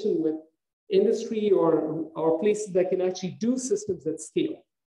collaboration with industry or places that can actually do systems at scale.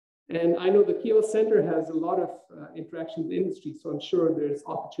 And I know the Kiel Center has a lot of interaction with industry, so I'm sure there's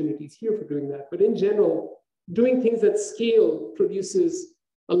opportunities here for doing that. But in general, doing things at scale produces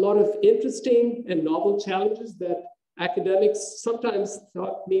a lot of interesting and novel challenges that academics sometimes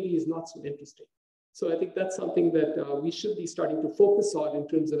thought maybe is not so interesting. So I think that's something that we should be starting to focus on in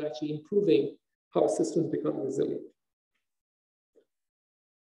terms of actually improving how systems become resilient.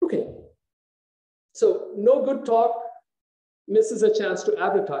 Okay, so no good talk misses a chance to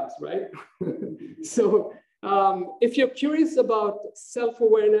advertise, right? So If you're curious about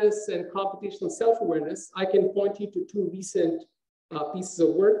self-awareness and computational self-awareness, I can point you to two recent pieces of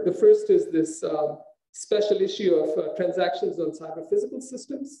work. The first is this special issue of Transactions on Cyber-Physical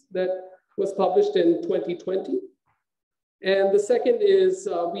Systems that was published in 2020. And the second is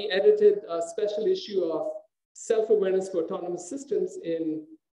we edited a special issue of self-awareness for autonomous systems in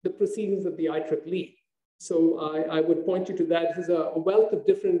the proceedings of the IEEE. So I would point you to that. This is a wealth of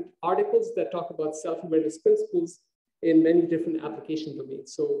different articles that talk about self-awareness principles in many different application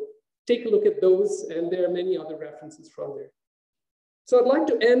domains. So take a look at those, and there are many other references from there. So I'd like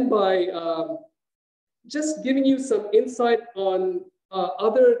to end by just giving you some insight on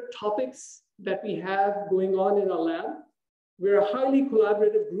other topics that we have going on in our lab. We're a highly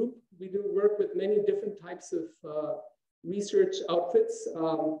collaborative group. We do work with many different types of research outfits.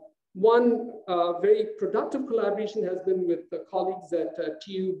 One very productive collaboration has been with the colleagues at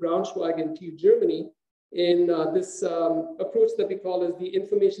TU Braunschweig and TU Germany in this approach that we call as the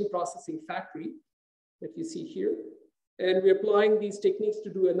information processing factory that you see here. And we're applying these techniques to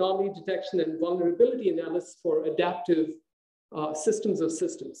do anomaly detection and vulnerability analysis for adaptive systems of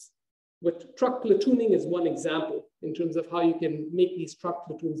systems. But truck platooning is one example in terms of how you can make these truck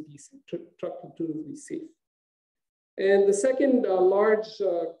platoons be safe. And the second large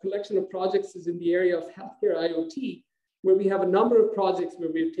collection of projects is in the area of healthcare IoT, where we have a number of projects where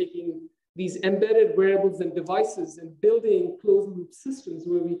we're taking these embedded wearables and devices and building closed loop systems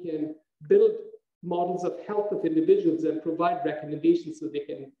where we can build models of health of individuals and provide recommendations so they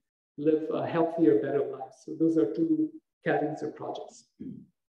can live healthier, better lives. So those are two categories of projects.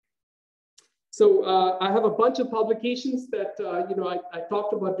 So I have a bunch of publications that, I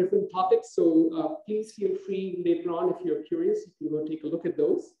talked about different topics. So please feel free later on, if you're curious, you can go take a look at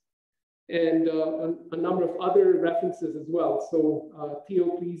those. And a number of other references as well. So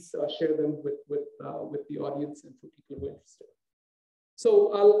Theo, please share them with the audience and for people who are interested.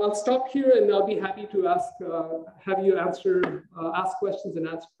 So I'll stop here, and I'll be happy to have you ask questions and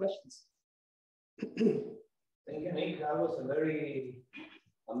answer questions. Thank you, Nick. That was a very...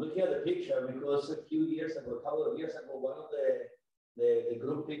 I'm looking at the picture because a couple of years ago, one of the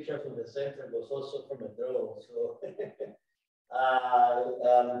group pictures from the center was also from a drone. So,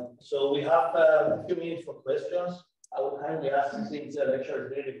 so we have a few minutes for questions. I would kindly ask, since the lecture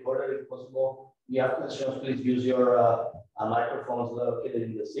is being recorded, if possible, if you have questions, please use your microphones located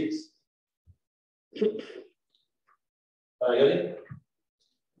in the seats. Yoli?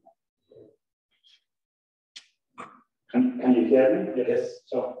 Can you hear me? Yes.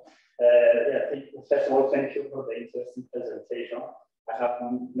 So, first of all, thank you for the interesting presentation. I have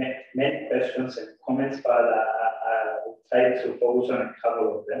many questions and comments, but I will try to focus on a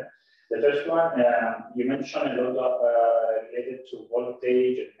couple of them. The first one, you mentioned a lot of related to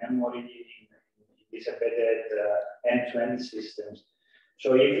voltage and memory in these embedded end-to-end systems.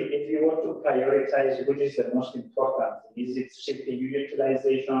 So if you were to prioritize which is the most important, is it CPU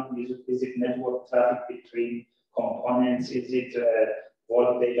utilization? Is it network traffic between components? Is it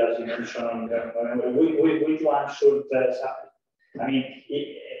voltage, as you mentioned? Which one should I mean,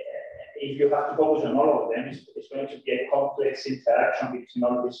 if you have to focus on all of them, it's going to be a complex interaction between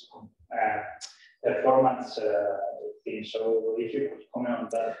all these performance things. So if you could comment on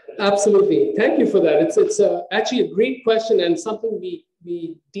that. Absolutely. Thank you for that. It's actually a great question and something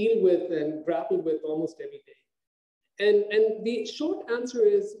we deal with and grapple with almost every day. And the short answer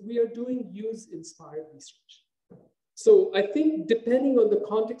is we are doing use-inspired research. So I think depending on the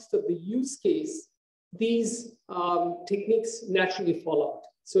context of the use case, these techniques naturally fall out.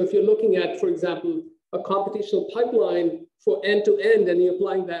 So if you're looking at, for example, a computational pipeline for end-to-end, and you're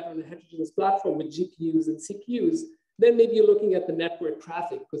applying that on a heterogeneous platform with GPUs and CPUs, then maybe you're looking at the network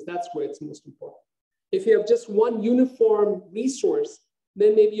traffic, because that's where it's most important. If you have just one uniform resource,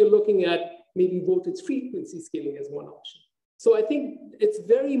 then maybe you're looking at maybe voltage frequency scaling as one option. So I think it's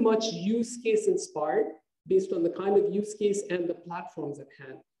very much use case inspired based on the kind of use case and the platforms at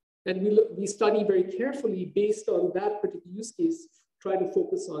hand. And we study very carefully based on that particular use case, try to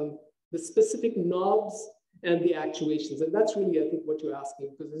focus on the specific knobs and the actuations. And that's really, I think, what you're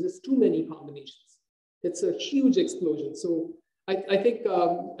asking, because there's just too many combinations. It's a huge explosion. So I think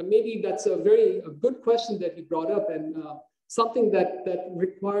maybe that's a good question that you brought up, and something that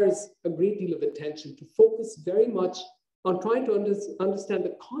requires a great deal of attention to focus very much on trying to understand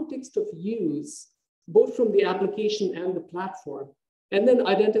the context of use, both from the application and the platform, and then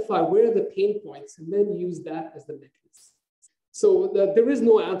identify where are the pain points, and then use that as the mechanism. So there is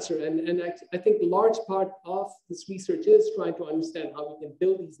no answer. And I think a large part of this research is trying to understand how we can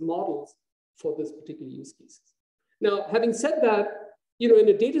build these models for this particular use cases. Now, having said that, in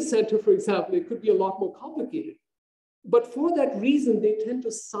a data center, for example, it could be a lot more complicated. But for that reason, they tend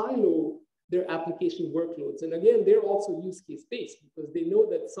to silo their application workloads. And again, they're also use case based because they know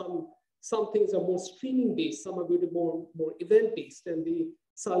that some things are more streaming based, some are going to be more event based, and they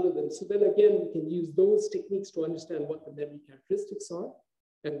silo them. So then again, we can use those techniques to understand what the memory characteristics are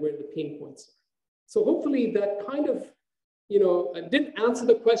and where the pain points are. So hopefully that kind of, I didn't answer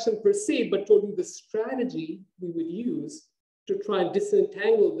the question per se, but told you the strategy we would use to try and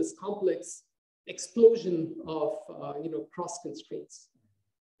disentangle this complex explosion of cross constraints.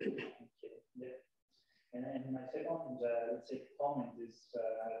 And my second, let's say, comment is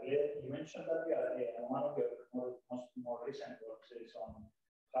you mentioned that you are one of your more recent works is on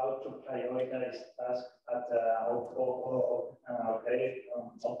how to prioritize tasks at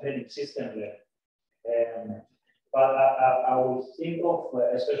operating system level. But I would think of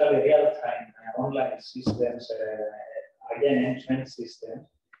especially real-time online systems, again, end-to-end systems.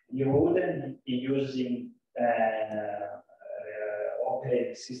 You wouldn't be using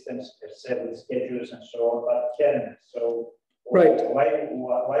operating systems per se with schedules and so on, but kernels. So right. Why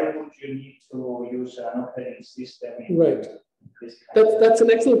would you need to use an operating system in right. this kind That's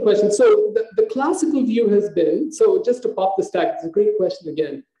an excellent question. So the classical view has been, so just to pop the stack, it's a great question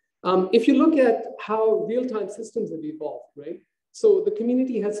again. If you look at how real-time systems have evolved, right? So the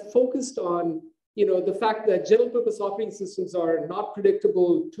community has focused on the fact that general purpose operating systems are not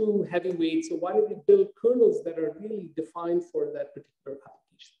predictable, too heavyweight. So why don't we build kernels that are really defined for that particular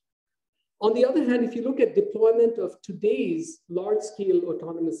application? On the other hand, if you look at deployment of today's large-scale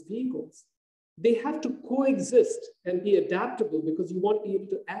autonomous vehicles, they have to coexist and be adaptable because you want to be able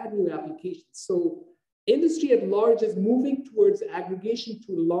to add new applications. So industry at large is moving towards aggregation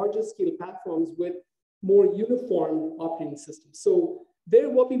to larger scale platforms with more uniform operating systems. So there,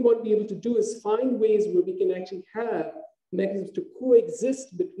 what we want to be able to do is find ways where we can actually have mechanisms to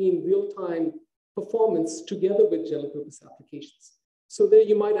coexist between real-time performance together with general purpose applications. So there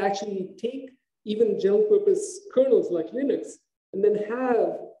you might actually take even general purpose kernels like Linux and then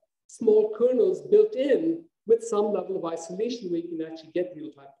have small kernels built in with some level of isolation where you can actually get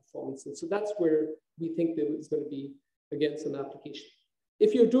real-time performance. And so that's where we think there is going to be, again, some application.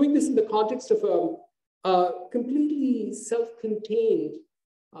 If you're doing this in the context of a completely self-contained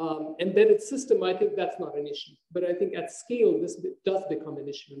embedded system, I think that's not an issue. But I think at scale, this does become an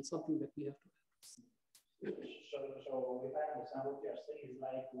issue and something that we have to address. So if I understand what you're saying, is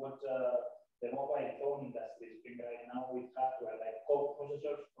like what the mobile phone industry is doing right now with hardware, like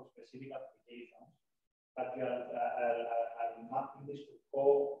co-processors for specific applications, but you are mapping this to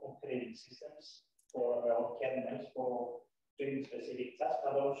co-operating systems for kernels for doing specific tasks,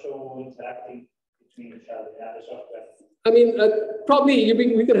 but also interacting between each other and the software. I mean, probably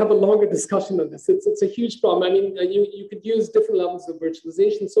we could have a longer discussion on this. It's a huge problem. I mean, you could use different levels of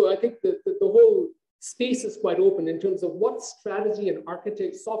virtualization. So I think that the whole space is quite open in terms of what strategy and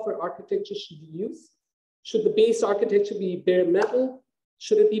software architecture should you use. Should the base architecture be bare metal?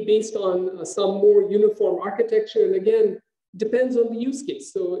 Should it be based on some more uniform architecture? And again, depends on the use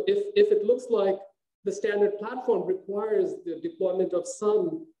case. So if it looks like the standard platform requires the deployment of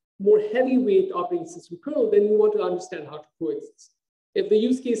some more heavyweight operating system kernel, then you want to understand how to coexist. If the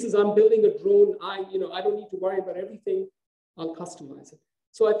use case is I'm building a drone, I don't need to worry about everything, I'll customize it.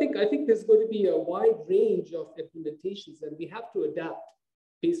 So I think there's going to be a wide range of implementations, and we have to adapt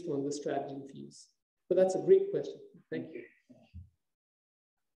based on the strategy of use. But that's a great question. Thank you.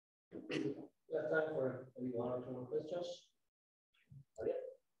 We have time for maybe one or two more questions.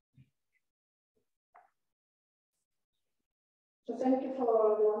 So thank you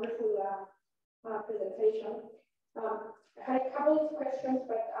for the wonderful presentation. I had a couple of questions,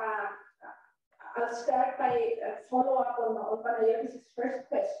 but I'll start by a follow-up on Panagiotis' first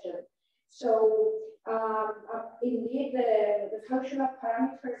question. So indeed, the functional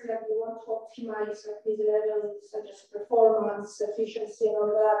parameters that we want to optimize at these levels, such as performance, efficiency, and all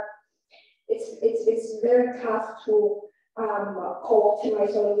that, it's very tough to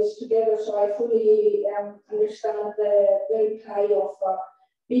co-optimize all of this together. So I fully understand the imply of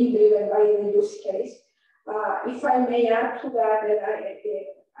being driven by the use case. If I may add to that, and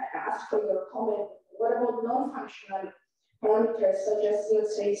I ask for your comment, what about non-functional parameters such as,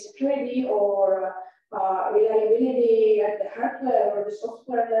 let's say, security or reliability at the hardware or the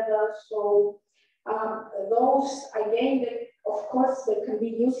software level? So those, again, of course, they can be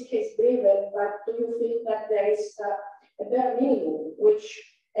use case driven, but do you feel that there is a bare minimum which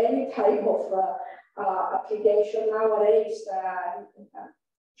any type of application nowadays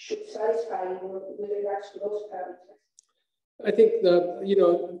should satisfy with regards to those parameters? I think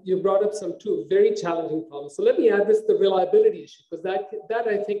you brought up some two very challenging problems. So let me address the reliability issue, because that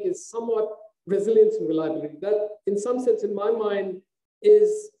I think is somewhat resilience and reliability. That, in some sense, in my mind,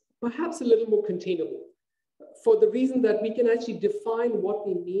 is perhaps a little more containable, for the reason that we can actually define what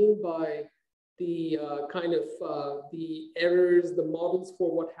we mean by the the errors, the models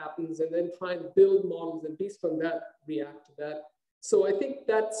for what happens, and then try and build models, and based on that, react to that. So I think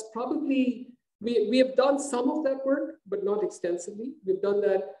that's probably, we have done some of that work, but not extensively. We've done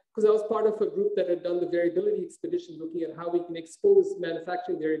that because I was part of a group that had done the variability expedition, looking at how we can expose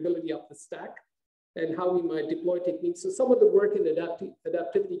manufacturing variability up the stack and how we might deploy techniques. So some of the work in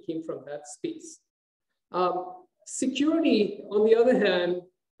adaptivity came from that space. Security, on the other hand,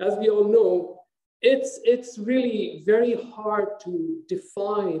 as we all know, it's really very hard to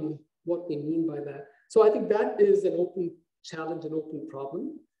define what we mean by that. So I think that is an open challenge, an open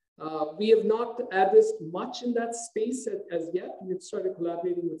problem. We have not addressed much in that space as yet. We've started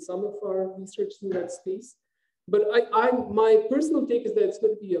collaborating with some of our research in that space. But my personal take is that it's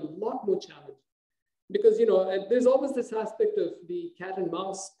going to be a lot more challenging, because there's always this aspect of the cat and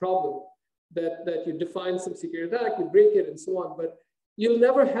mouse problem that you define some secure attack, you break it, and so on. But you'll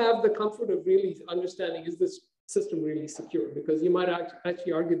never have the comfort of really understanding, is this system really secure? Because you might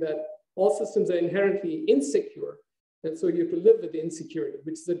actually argue that all systems are inherently insecure. And so you have to live with the insecurity,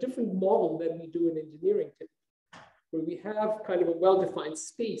 which is a different model than we do in engineering typically, where we have kind of a well-defined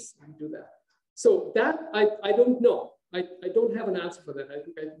space and we do that. So that, I don't know. I don't have an answer for that. I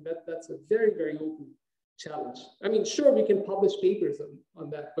think that's a very, very open challenge. I mean, sure, we can publish papers on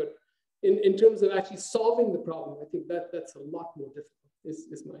that, but in terms of actually solving the problem, I think that's a lot more difficult,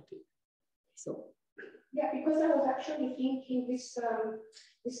 is my take. So. Yeah, because I was actually thinking this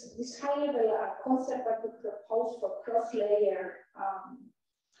high-level concept I could propose for cross-layer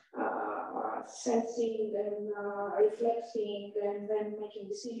sensing and reflecting and then making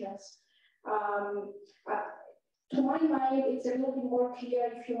decisions. To my mind, it's a little bit more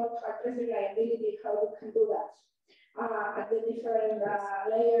clear if you want to address reliability, how you can do that at the different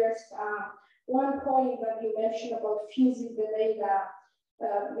layers. One point that you mentioned about fusing the data,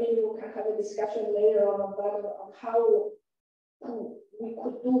 maybe we can have a discussion later on that, on how we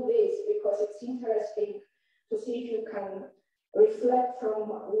could do this, because it's interesting to see if you can reflect from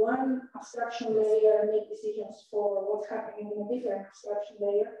one abstraction layer and make decisions for what's happening in a different abstraction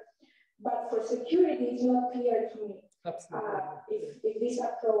layer. But for security, it's not clear to me if this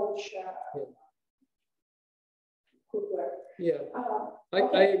approach could work. Yeah,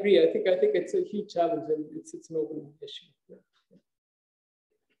 Okay. I agree. I think it's a huge challenge, and it's an open issue. Yeah.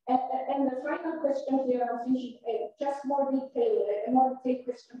 And the final question here, I'll finish, just more detail, a more detailed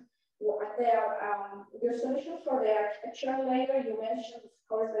question. Your solution for the architectural layer, you mentioned, of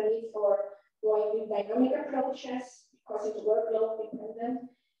course, the need for going with dynamic approaches because it's workload dependent.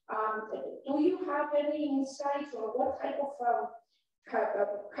 Do you have any insights on what type of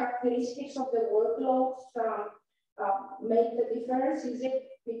characteristics of the workloads make the difference? Is it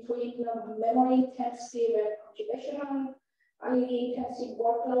between memory intensive and computational intensive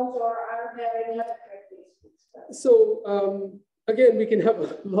workloads, or are there any other characteristics? So again, we can have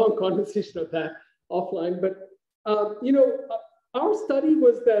a long conversation of that offline, but our study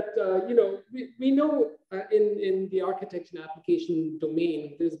was that we know in the architecture and application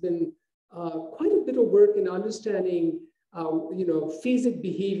domain, there's been quite a bit of work in understanding phasic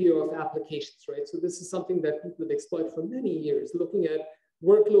behavior of applications, right? So this is something that people have explored for many years, looking at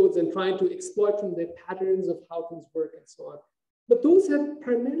workloads and trying to exploit from their patterns of how things work and so on. But those have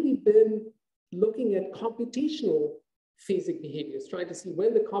primarily been looking at computational phasic behaviors, trying to see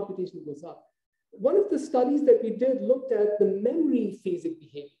when the computation goes up. One of the studies that we did looked at the memory phasic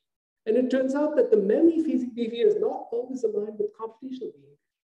behavior. And it turns out that the memory phasic behavior is not always aligned with computational behavior,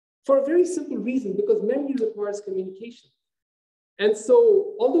 for a very simple reason, because memory requires communication. And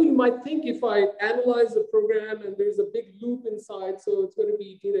so, although you might think if I analyze the program and there's a big loop inside, so it's going to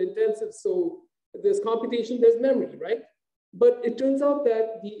be data intensive, so there's computation, there's memory, right? But it turns out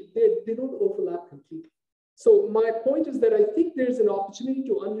that they don't overlap completely. So my point is that I think there's an opportunity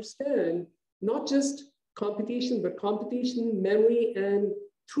to understand not just computation, but computation, memory, and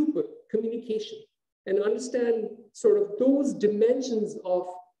throughput, communication, and understand sort of those dimensions of,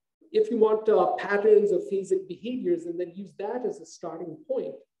 if you want, patterns of phasic behaviors, and then use that as a starting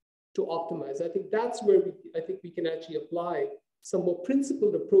point to optimize. I think that's where we can actually apply some more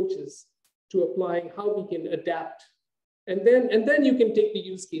principled approaches to applying how we can adapt. And then you can take the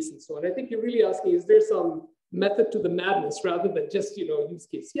use case and so on. I think you're really asking, is there some method to the madness rather than just use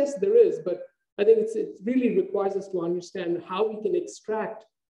case? Yes, there is, but I think it really requires us to understand how we can extract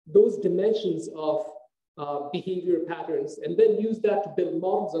those dimensions of behavior patterns, and then use that to build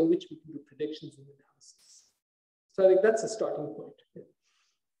models on which we can do predictions and analysis. So I think that's a starting point.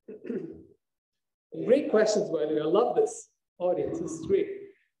 Great questions, by the way. I love this audience. This is great.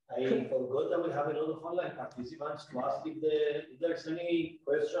 I forgot that we have a lot of online participants to ask if there's any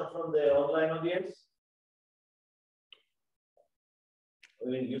question from the online audience.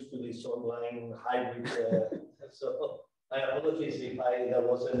 We've been used to this online hybrid, so I apologize if there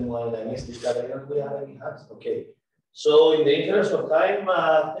was anyone I missed this. I don't really have any hands. Okay. So in the interest of time,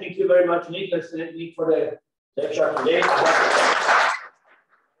 thank you very much, Nick. Let's thank Nick for the lecture today.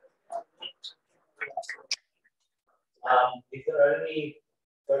 If there are any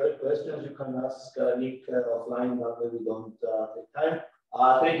further questions, you can ask Nick offline, that way we don't take time.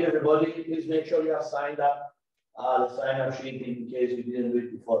 Thank you, everybody. Please make sure you have signed up the sign-up sheet in case you didn't do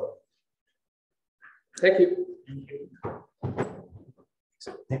it before. Thank you. Thank you.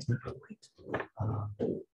 Thanks,